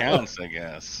where it counts, I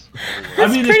guess. I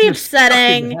mean, if pretty you're stuck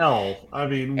upsetting. in hell, I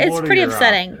mean, It's what are pretty your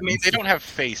upsetting. I mean, they don't have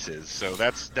faces, so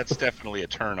that's definitely a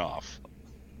turnoff.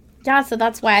 Yeah, so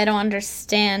that's why I don't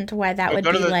understand why that would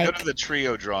go be to the, like go to the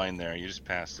trio drawing there. You just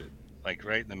passed it, like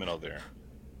right in the middle there.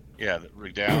 Yeah,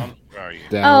 down. Where are you?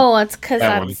 Down. Oh, it's because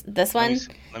That that's this Let one. me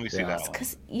see, let me see Yeah. that one.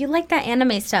 Because you like that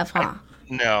anime stuff, huh?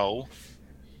 No.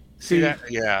 See See, that?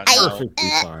 Yeah. No. perfectly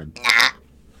fine.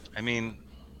 I mean,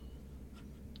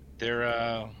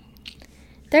 they're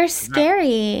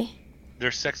Scary.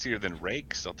 sexier than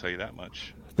rakes. I'll tell you that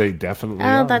much. They definitely Oh,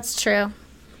 are. that's true.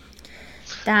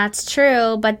 That's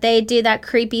true, but they do that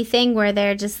creepy thing where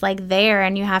they're just like there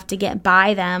and you have to get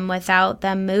by them without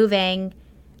them moving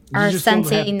You or just don't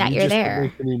sensing that you you're just don't there.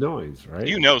 make any noise, right?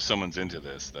 You know someone's into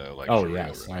this though. Like, Oh for real,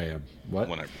 yes, really. I am. What?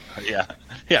 Whenever. Yeah,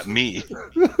 me. It's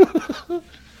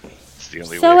the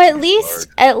only So way I at can least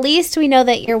afford. at least we know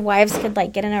that your wives could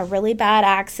like get in a really bad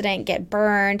accident, get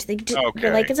burned. You're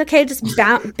Okay. like, it's okay, just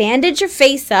bandage your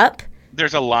face up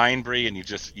There's a line, Bree, and you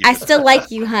just I still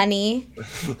like you, honey.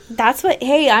 That's what.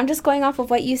 Hey, I'm just going off of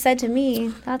what you said to me.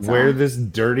 That's Wear all. this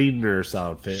dirty nurse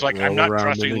outfit. It's like roll I'm not around in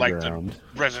dressing the like ground.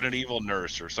 the Resident Evil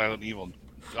nurse or Silent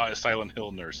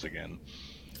Hill nurse again.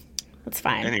 That's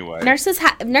fine. Anyway. Nurses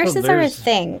are a there's-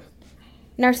 thing.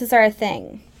 Nurses are a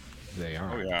thing. They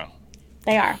are. Oh yeah.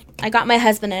 They are. I got my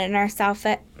husband in a nurse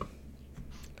outfit.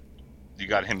 You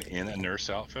got him in a nurse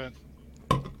outfit?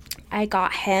 I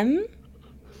got him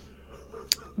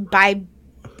by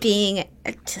being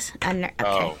just a nurse.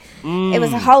 Okay. Oh. It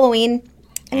was a Halloween.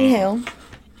 Anywho,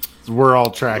 We're all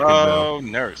tracking now. Oh,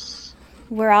 nurse.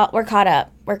 we're caught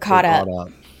up. We're caught up.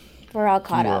 We're all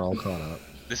caught We're up. all caught up.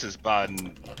 This is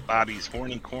Bobby's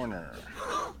horny corner.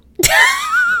 The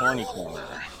horny corner.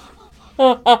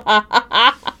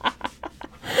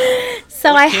 So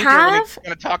I What kink are we have.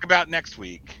 going to talk about next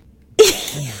week?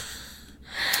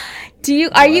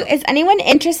 Is anyone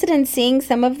interested in seeing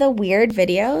some of the weird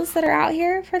videos that are out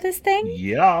here for this thing?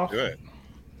 Yeah. Good.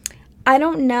 I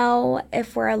don't know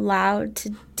if we're allowed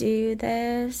to do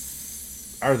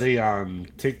this. Are they on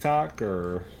TikTok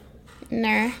or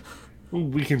No.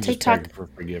 we can just TikTok. beg for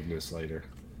forgiveness later?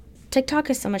 TikTok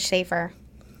is so much safer.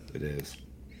 It is.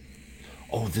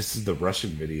 Oh, this is the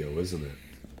Russian video, isn't it?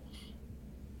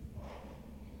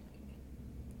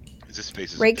 Is this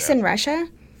Faces of Rakes Death? in Russia?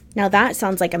 Now that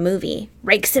sounds like a movie.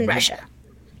 Rakes in Russia.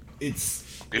 It's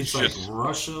It's like just-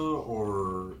 Russia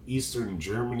or Eastern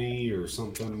Germany or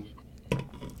something.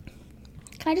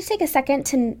 Can I just take a second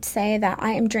to say that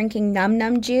I am drinking Num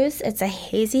Num Juice? It's a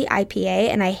hazy IPA,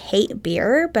 and I hate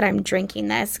beer, but I'm drinking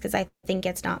this because I think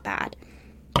it's not bad.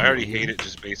 I already hate it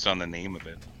just based on the name of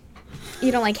it.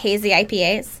 You don't like hazy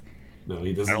IPAs? No,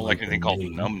 he doesn't. I don't like the anything called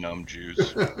name. Num Num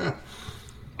juice.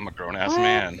 I'm a grown ass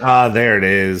man. Ah, there it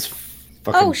is.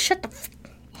 Fucking... Oh, shut the fuck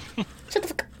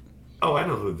up. Oh, I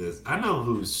know who this. I know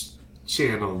whose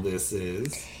channel this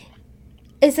is.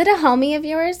 Is it a homie of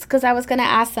yours? Because I was going to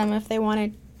ask them if they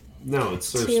wanted. No, it's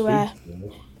Sir To,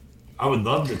 Spook. I would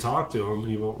love to talk to him.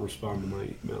 He won't respond to my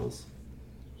emails.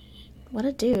 What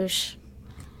a douche.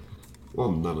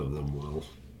 Well, none of them will.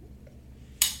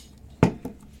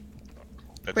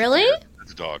 That's Really?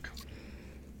 That's a dog.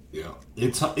 Yeah,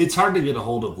 it's hard to get a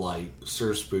hold of like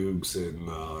Sir Spooks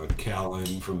and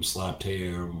Callan from Slapped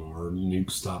Ham or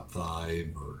Nuke's Top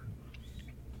 5 or.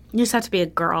 You just have to be a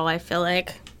girl, I feel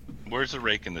like. Where's the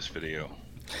rake in this video?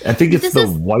 I think it's This the is-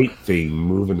 white thing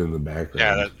moving in the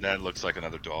background. Yeah, that looks like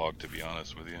another dog, to be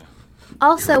honest with you.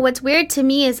 Also, what's weird to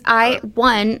me is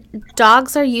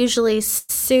dogs are usually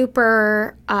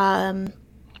super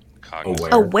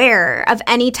Cognizant. aware of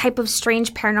any type of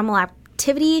strange paranormal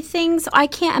activity thing. So I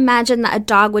can't imagine that a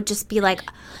dog would just be like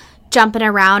jumping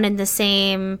around in the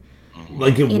same,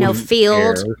 like it wouldn't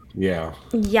field. care. Yeah.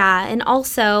 yeah. And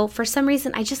also, for some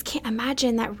reason, I just can't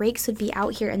imagine that rakes would be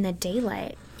out here in the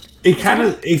daylight. It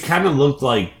kind of looked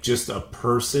like just a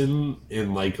person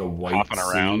in like a white Hopping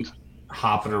around. suit,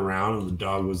 hopping around, and the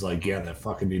dog was like, "Yeah, that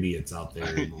fucking idiot's out there."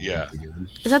 in the Yeah. woods again."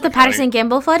 Is that the Patterson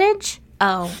Gimbal footage?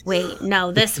 Oh, wait,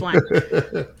 no, this one.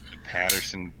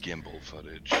 Patterson gimbal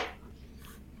footage.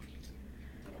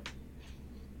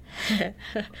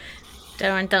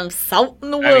 Throwing some salt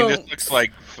in the I mean, wound. this looks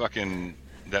like fucking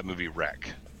that movie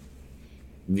Wreck.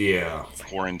 Yeah.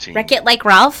 Quarantine. Wreck It Like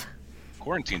Ralph?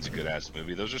 Quarantine's a good ass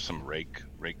movie. Those are some rake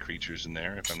creatures in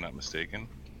there, if I'm not mistaken.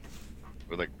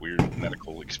 Or like weird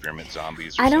medical experiment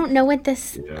zombies. Or I don't know what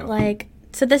this, Yeah. like...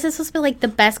 So this is supposed to be, like, the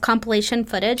best compilation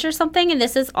footage or something, and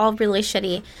this is all really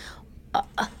shitty.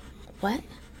 What?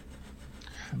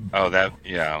 Oh, that,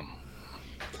 yeah.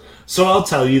 So I'll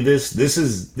tell you this. This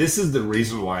is the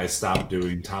reason why I stopped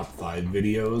doing top 5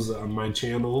 videos on my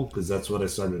channel, because that's what I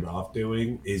started off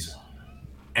doing. Is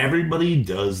everybody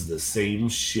does the same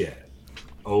shit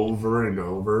over and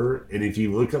over, and if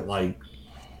you look at like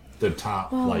the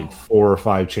top like 4 or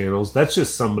 5 channels, that's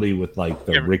just somebody with like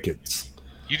the rickets.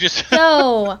 You just,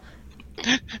 No.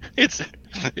 it's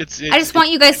I just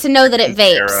want you guys to know that it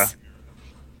Sarah. vapes.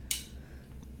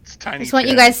 It's tiny. I just want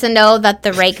you Ted. guys to know that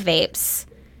the rake vapes.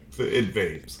 It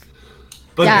vapes.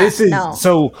 But Yeah, this is no.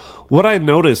 so what I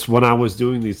noticed when I was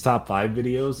doing these top 5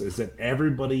 videos is that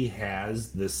everybody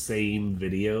has the same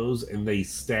videos and they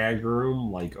stagger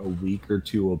them like a week or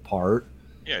 2 apart.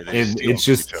 Yeah, they And steal it's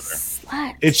from just each other.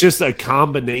 Slut. it's just a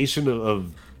combination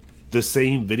of the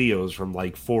same videos from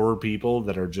like 4 people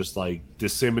that are just like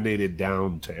disseminated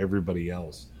down to everybody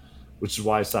else, which is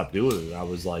why I stopped doing it. I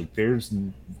was like,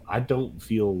 I don't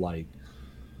feel like,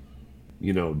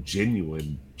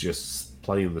 genuine just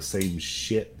playing the same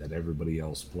shit that everybody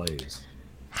else plays.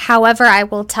 However, I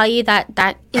will tell you that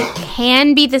it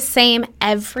can be the same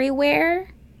everywhere.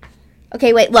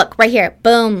 Okay, wait, look, right here.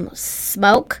 Boom,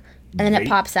 smoke, and then it Vape?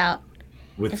 pops out.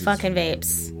 With The his fucking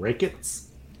vapes. rickets.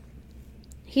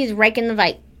 He's raking the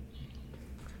vape.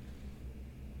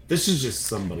 This is just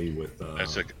somebody with.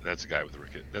 That's a guy with a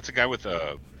ricket. That's a guy with what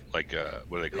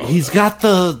do they call He's it? got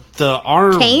the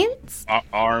arm Canes?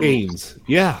 Arm canes.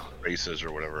 Yeah, races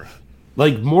or whatever.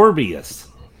 like Morbius.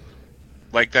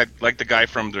 Like the guy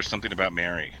from There's Something About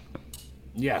Mary.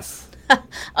 Yes,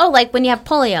 Oh, like when you have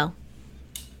polio.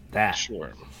 that.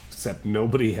 Sure. Except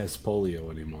nobody has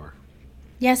polio anymore.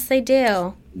 Yes, they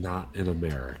do. Not in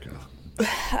America.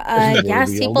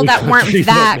 Yes, The people only that weren't country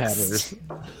that vaxxed.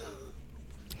 matters.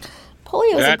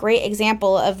 Polio is a That- great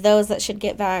example of those that should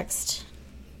get vaxxed.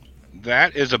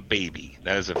 That is a baby.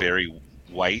 That is a very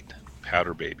white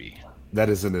powder baby. That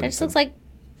is an It just infant. looks like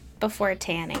before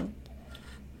tanning.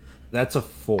 That's a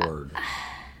Ford.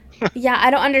 Yeah, I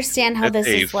don't understand how That's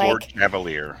this a is Ford like.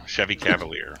 Cavalier, Chevy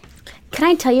Cavalier. Can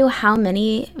I tell you how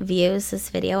many views this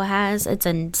video has? It's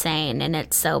insane and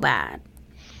it's so bad.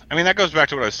 I mean, that goes back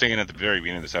to what I was saying at the very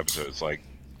beginning of this episode. It's like,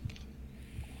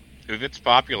 if it's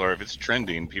popular, if it's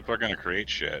trending, people are going to create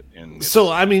shit. And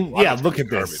So I mean, lot yeah, of look at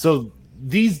garbage. this. So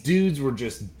these dudes were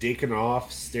just dicking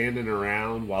off, standing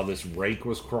around while this rake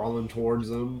was crawling towards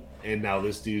them, and now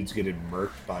this dude's getting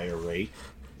murked by a rake.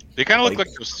 they kind of look like-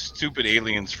 like those stupid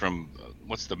aliens from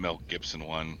what's the Mel Gibson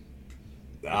one?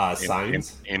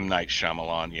 Signs. M. Night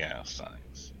Shyamalan, yeah,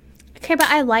 Signs. Okay, but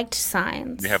I liked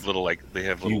Signs. They have little You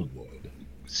little would.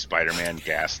 Spider-Man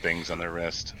gas things on their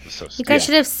wrist. It's so You stupid. guys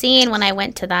should have seen when I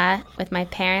went to that with my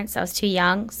parents. I was too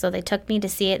young, so they took me to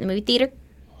see it in the movie theater,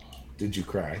 Did you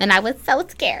cry? and I was so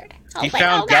scared. I He was like,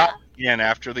 found oh, God. God again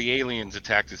after the aliens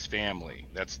attacked his family.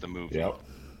 That's the movie. Yep.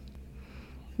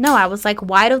 No, I was like,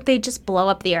 why don't they just blow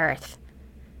up the Earth?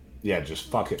 Yeah, just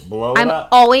fuck it. Blow I'm it up.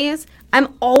 always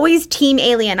Team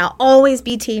Alien. I'll always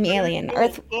be Team Alien.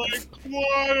 Earth. Like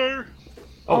water.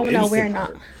 Oh, no, we're Instacart.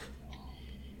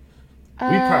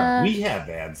 not. We have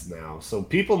ads now, so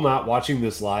people not watching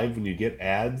this live when you get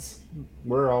ads,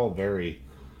 we're all very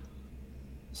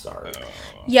sorry.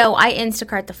 Yo, I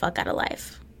Instacart the fuck out of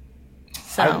life.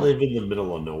 So I live in the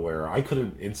middle of nowhere. I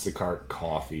couldn't Instacart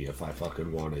coffee if I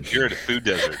fucking wanted to. You're at a food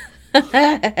desert.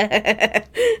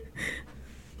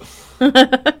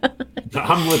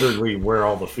 I'm literally where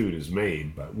all the food is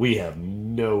made, but we have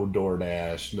no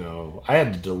DoorDash. No, I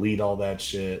had to delete all that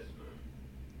shit.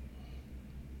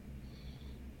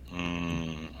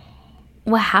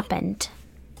 what happened?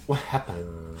 What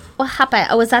happened? What happened?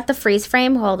 Oh, is that the freeze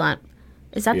frame? Hold on.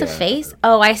 Is that the Yeah. face?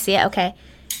 Oh, I see it. Okay.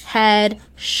 Head,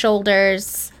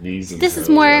 shoulders. Knees and This is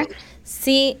toes. more.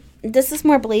 See, this is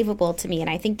more believable to me, and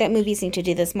I think that movies need to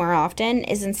do this more often.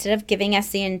 Is instead of giving us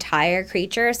the entire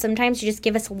creature, sometimes you just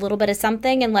give us a little bit of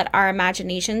something and let our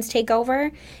imaginations take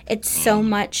over. It's so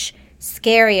much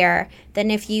scarier than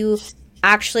if you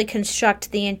actually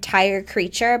construct the entire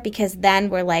creature, because then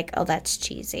we're like, oh, that's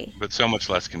cheesy. But so much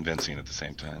less convincing at the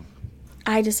same time.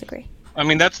 I disagree. I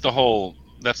mean, that's the whole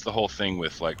thing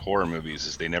with like horror movies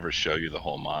is they never show you the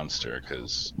whole monster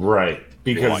because Right,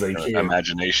 they because want they your can't.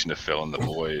 imagination to fill in the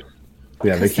void.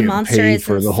 Yeah, they Because the can't monster pay is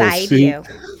for the whole inside suit. you.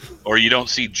 Or you don't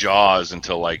see Jaws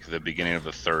until like the beginning of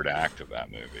the third act of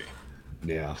that movie.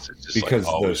 Yeah, It's just because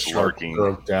like the always shark lurking.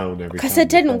 broke down every Because time it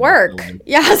they didn't tried to work. film it.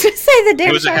 Yeah, I was going to say the It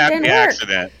damn was a shark happy didn't work.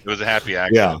 accident. It was a happy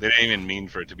accident. Yeah. They didn't even mean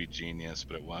for it to be genius,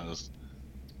 but it was.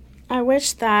 I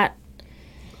wish that,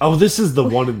 Oh, this is the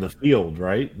one in the field,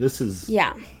 right? This is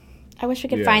yeah. I wish we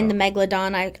could Yeah. find the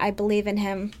Megalodon. I believe in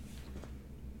him.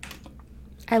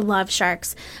 I love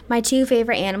sharks. My two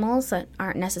favorite animals that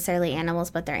aren't necessarily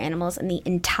animals, but they're animals in the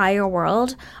entire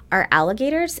world are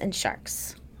alligators and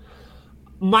sharks.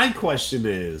 my question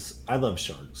is. I love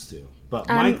sharks too, but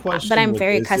my question. But I'm with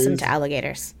very this accustomed is, to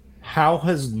alligators. How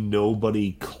has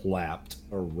nobody clapped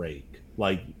a rake?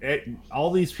 Like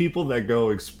all these people that go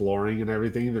exploring and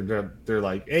everything, they're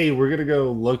like, "Hey, we're gonna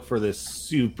go look for this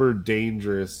super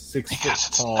dangerous 6 foot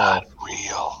tall."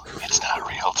 real. It's not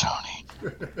real, Tony.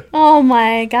 Oh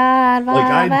my God, Like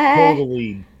I'd Bobby.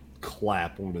 totally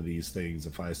clap one of these things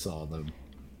if I saw them.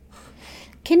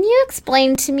 Can you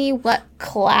explain to me what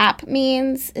clap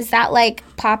means? Is that like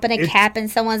popping a It's- cap in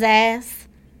someone's ass?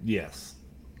 Yes,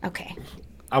 Okay.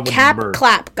 I would Cap, murk.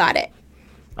 clap, got it.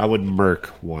 I would murk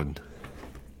one.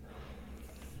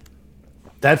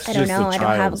 That's I don't just know. a I don't have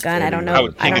a child's gun. I don't game. know. I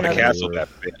would I king don't of the know. castle that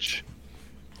bitch.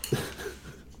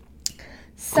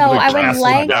 So I would Castle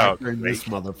like doctor in this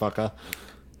motherfucker.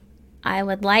 I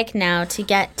would like now to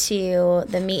get to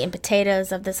the meat and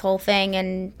potatoes of this whole thing,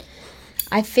 and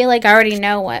I feel like I already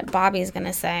know what Bobby's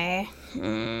gonna say.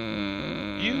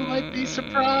 You might be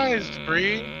surprised,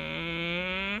 Bree.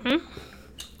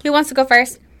 Who wants to go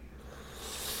first?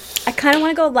 I kind of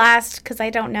want to go last because I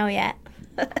don't know yet.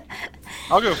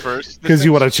 I'll go first. Because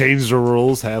you want to change the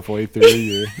rules halfway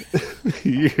through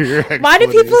your Why do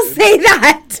people say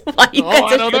that? Why you guys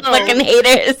I are don't know. fucking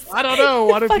haters? I don't know.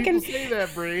 Why do Fucking- people say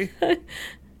that, Bree?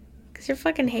 Because you're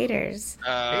fucking haters.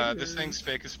 This thing's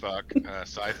fake as fuck.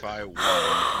 Sci-fi 1.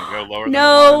 Can you go lower than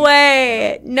No 1?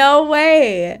 way. No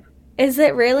way. Is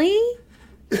it really?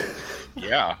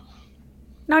 Yeah.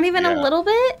 Not even a Yeah. little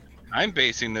bit? I'm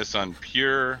basing this on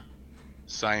pure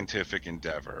scientific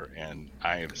endeavor, and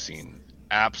I have seen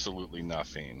absolutely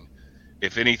nothing.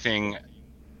 If anything,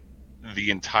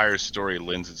 the entire story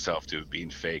lends itself to it being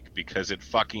fake because it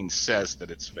fucking says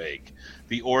that it's fake.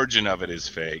 The origin of it is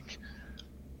fake.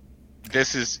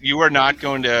 You are not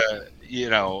going to,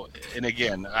 and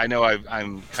again, I know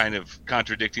I'm kind of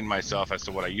contradicting myself as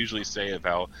to what I usually say of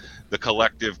how the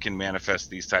collective can manifest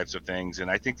these types of things, and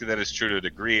I think that is true to a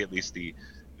degree, at least the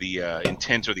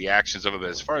intent or the actions of it. But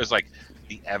as far as like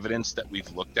the evidence that we've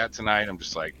looked at tonight, I'm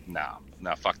just like, nah,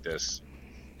 fuck this.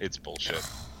 It's bullshit.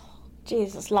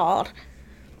 Jesus, Lord.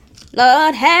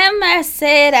 Lord have mercy,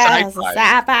 that's a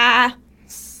sci-fi.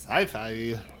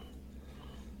 Sci-fi.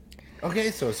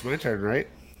 Okay, so it's my turn, right?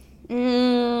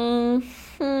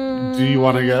 Mm-hmm. Do you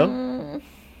want to go?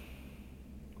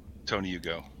 Tony, you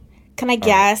go. Can I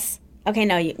guess? Okay,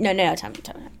 no, Tom.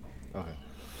 Okay.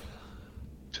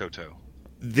 Toto.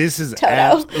 This is Toto.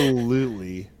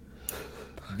 absolutely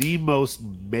the most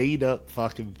made-up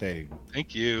fucking thing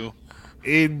Thank you.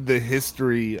 in the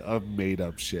history of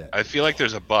made-up shit. I feel like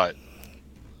there's a but.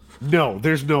 No,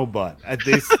 there's no but. At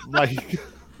this,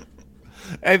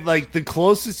 and like the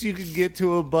closest you can get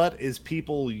to a but is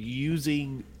people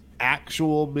using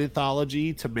actual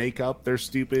mythology to make up their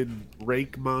stupid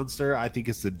rake monster. I think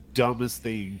it's the dumbest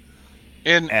thing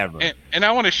ever. And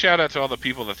I want to shout out to all the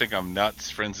people that think I'm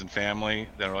nuts, friends and family,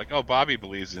 that are like, oh, Bobby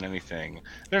believes in anything.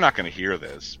 They're not going to hear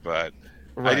this, but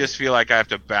Right. I just feel like I have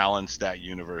to balance that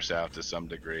universe out to some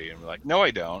degree. And be like, no,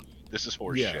 I don't. This is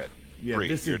horse Yeah. shit. Yeah, Bree,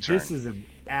 this your turn. is an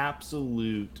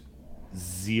absolute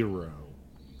zero.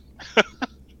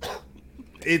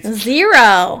 It's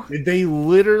Zero. They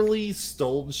literally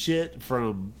stole shit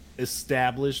from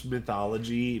established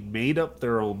mythology, made up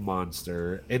their own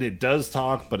monster, and it does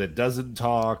talk, but it doesn't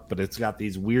talk, but it's got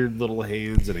these weird little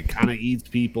hands, and it kind of eats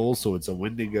people, so it's a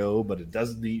Wendigo, but it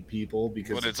doesn't eat people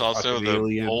because But it's also fucking the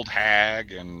alien. old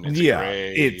hag, and it's Yeah,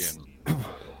 gray, it's- and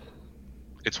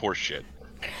it's horse shit.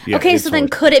 Yeah, Okay, it's so then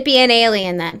horrible. could it be an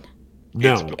alien then?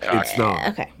 No, it's Bukkake. it's not.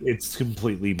 Okay. It's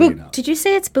completely made up. Did you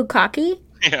say it's bukkake?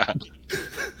 Yeah.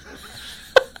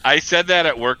 I said that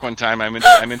at work one time. I meant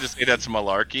to say that's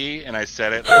malarkey, and I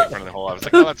said it like, in front of the whole. I was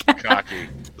like, "Oh, that's bukkake." I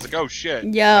was like, "Oh shit!"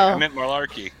 Yo. I meant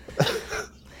malarkey.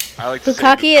 I like to say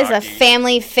Bukkake is a bukkake.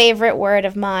 family favorite word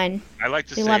of mine. I like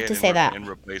to we say love it to in, say that. in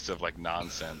replace of like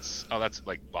nonsense. Oh, that's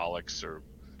like bollocks or.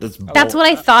 That's what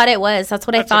I thought it was. That's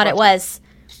what I That's a thought it bunch was.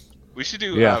 We should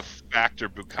do Yeah. factor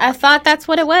bukkake. I thought that's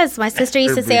what it was. My sister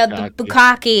used to say Bukkake.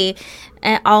 bukkake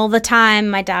all the time.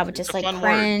 My dad would just It's a like fun word.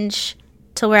 cringe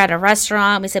till we're at a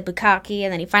restaurant. We said bukkake,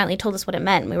 and then he finally told us what it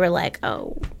meant. And we were like,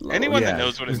 "Oh, Lord. Anyone that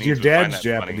knows what it 'cause means. your would find dad's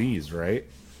that funny. Japanese, right?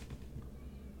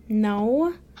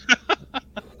 no."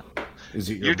 Is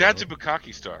it Your dad's a mother?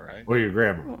 bukkake star, right? or your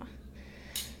grandma?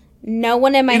 No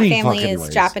one in my Any family fucking is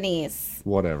ways. Japanese.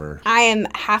 Whatever. I am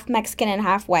half Mexican and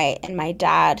half white, and my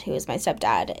dad, who is my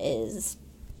stepdad, is,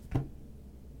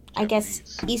 I guess,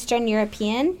 Japanese. Eastern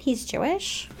European. He's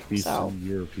Jewish, He's so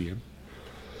European.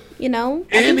 you know,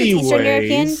 I think it's Eastern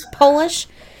European, Anyways.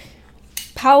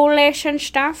 Polish and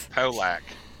stuff. Polak.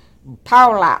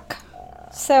 Polak.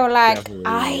 So like Definitely.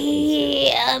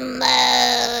 I am,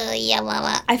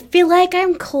 I feel like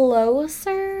I'm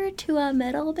closer to a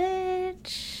middle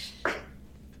bitch.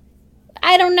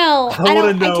 I don't know. I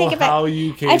want to don't. know I take it back. how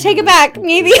you came. I take to it back. this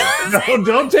Maybe. conclusion. No,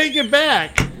 don't take it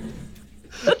back.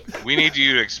 We need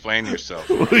you to explain yourself.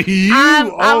 You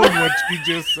I'm- own what you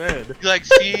just said. Like,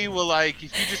 see, well, like,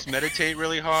 if you just meditate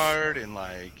really hard and,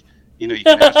 like, you know, you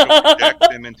can astral project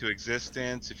them into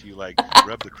existence if you, like,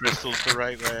 rub the crystals the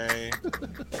right way.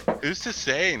 Who's to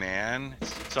say, man?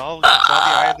 It's all the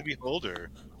eye of the beholder.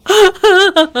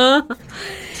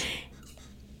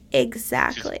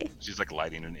 Exactly. She's like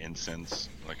lighting an incense.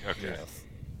 Like, okay.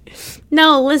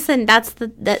 No, listen, that's the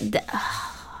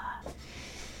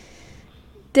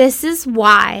this is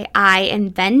why I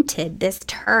invented this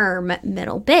term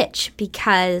middle bitch,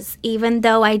 because even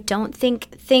though I don't think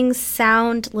things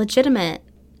sound legitimate,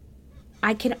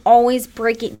 I can always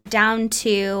break it down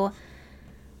to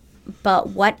but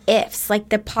what ifs, like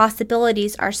the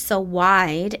possibilities are so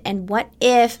wide, and what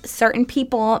if certain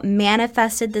people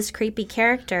manifested this creepy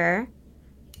character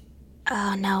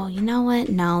Oh no! You know what?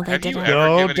 No, they Have you didn't. ever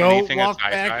No, given don't anything a walk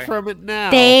side back eye? from it now.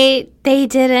 They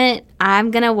didn't.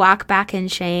 I'm gonna walk back in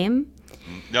shame.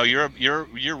 No, you're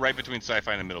right between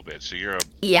sci-fi and a middle bitch. So you're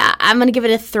Yeah, I'm gonna give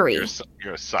it a 3. a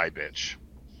sci bitch.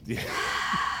 Yeah.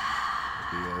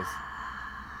 Yes.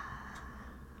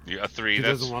 You're a 3. He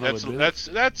doesn't want to admit it.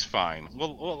 That's fine.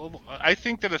 Well, I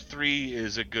think that a 3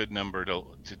 is a good number to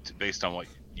based on what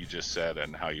you just said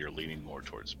and how you're leaning more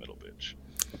towards middle bitch.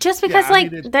 Just because, I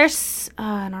mean, there's,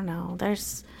 I don't know.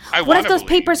 There's. I What if wanna those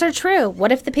believe. papers are true?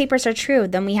 What if the papers are true?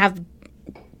 Then we have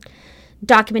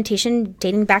documentation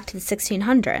dating back to the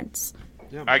 1600s.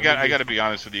 Yeah, I got to be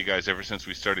honest with you guys. Ever since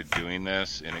we started doing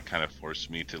this, and it kind of forced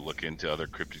me to look into other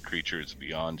cryptid creatures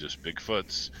beyond just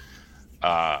Bigfoots.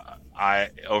 I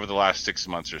over the last 6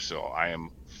 months or so, I am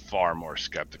far more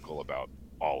skeptical about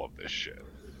all of this shit,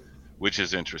 which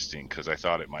is interesting because I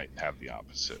thought it might have the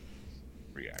opposite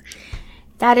reaction.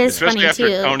 That is Especially funny after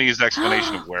too. Tony's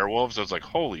explanation of werewolves, I was like,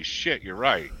 "Holy shit, you're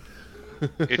right."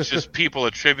 It's just people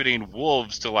attributing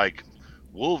wolves to like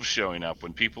wolves showing up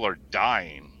when people are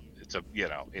dying. It's a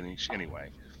anyway.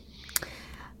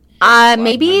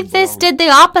 Maybe this did the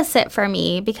opposite for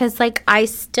me because like I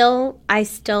still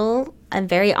am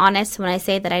very honest when I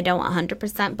say that I don't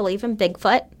 100% believe in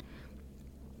Bigfoot.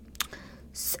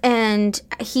 And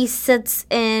he sits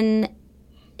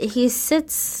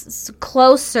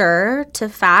closer to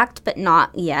fact, but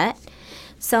not yet.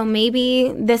 So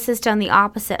maybe this has done the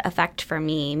opposite effect for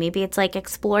me. Maybe it's like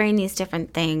exploring these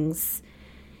different things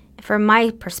from my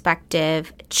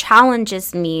perspective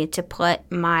challenges me to put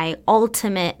my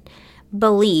ultimate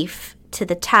belief to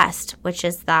the test, which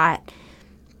is that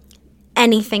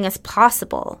anything is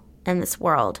possible in this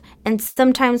world. And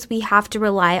sometimes we have to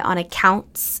rely on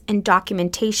accounts and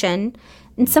documentation.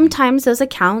 And sometimes those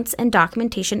accounts and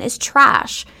documentation is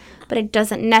trash. But it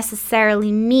doesn't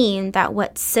necessarily mean that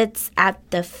what sits at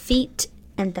the feet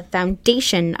and the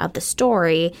foundation of the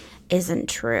story isn't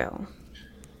true.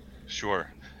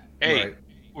 Sure. Hey, Right.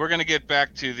 we're gonna get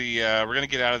back to the. We're gonna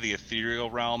get out of the ethereal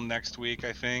realm next week,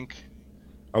 I think.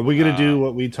 Are we gonna do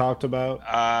what we talked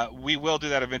about? We will do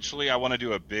that eventually. I want to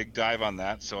do a big dive on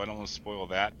that, so I don't want to spoil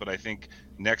that. But I think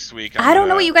next week. I don't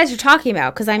know what you guys are talking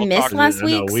about because I We'll missed talk- last No,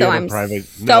 week, we so have a I'm private-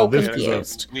 so no, this is a-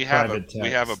 confused. We have Private we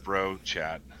have a text. bro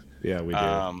chat. Yeah, we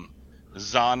do.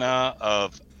 Zana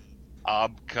of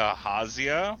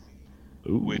Abkhazia,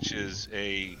 Ooh. which is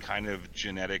a kind of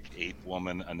genetic ape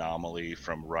woman anomaly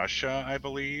from Russia, I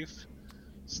believe.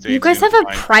 Stay You guys tuned have to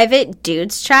a find- private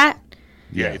dudes chat?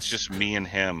 Yeah, Yes. it's just me and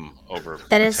him over.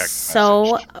 That a is text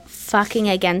so message. fucking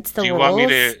against the Do you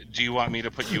rules. want me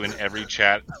to put you in every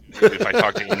chat if I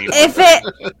talk to anyone? If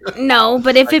it no,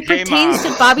 but if it Hey, pertains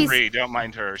Mom, to Bobby's free, don't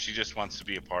mind her. She just wants to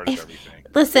be a part of everything.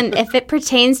 listen, if it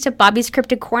pertains to Bobby's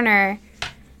Cryptic Corner,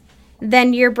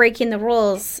 then you're breaking the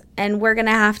rules, and we're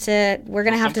gonna have to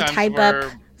Sometimes type up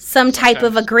we're- some type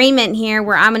of sometimes- agreement here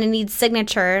where I'm gonna need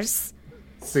signatures.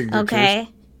 Signatures. Okay.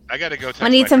 I gotta go. Text I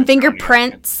need my some friend Tony.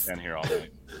 fingerprints. I can't stand here all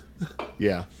night.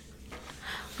 Yeah.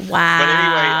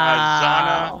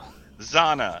 Wow.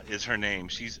 Zana is her name.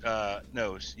 She's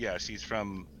she's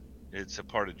from. It's a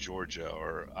part of Georgia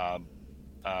or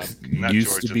not Used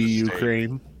Georgia, to be the state.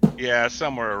 Ukraine. Yeah,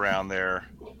 somewhere around there,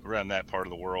 around that part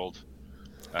of the world.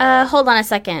 Hold on a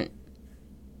second.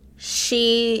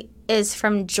 She is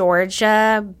from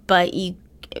Georgia, but you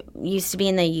used to be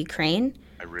in the Ukraine.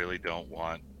 I really don't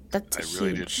want. That's I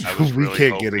really huge. did. I was We really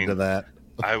can't hoping, get into that.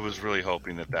 I was really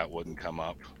hoping that wouldn't come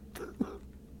up.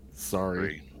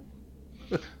 Sorry.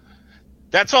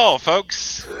 That's all,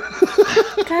 folks.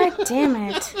 God damn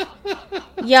it.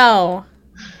 Yo.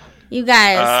 You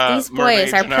guys, these boys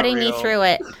mermaids are are not putting me real. through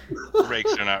it.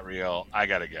 Rakes are not real. I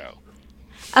gotta go.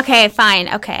 Okay, fine.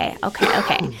 Okay.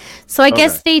 So I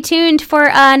guess stay tuned for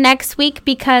next week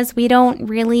because we don't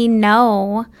really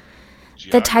know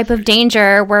the type of Geography.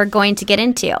 danger we're going to get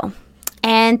into.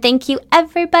 And thank you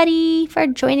everybody for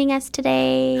joining us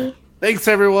today. Thanks,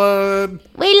 everyone.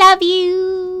 We love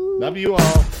you. Love you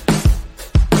all.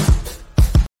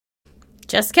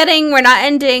 Just kidding, we're not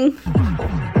ending.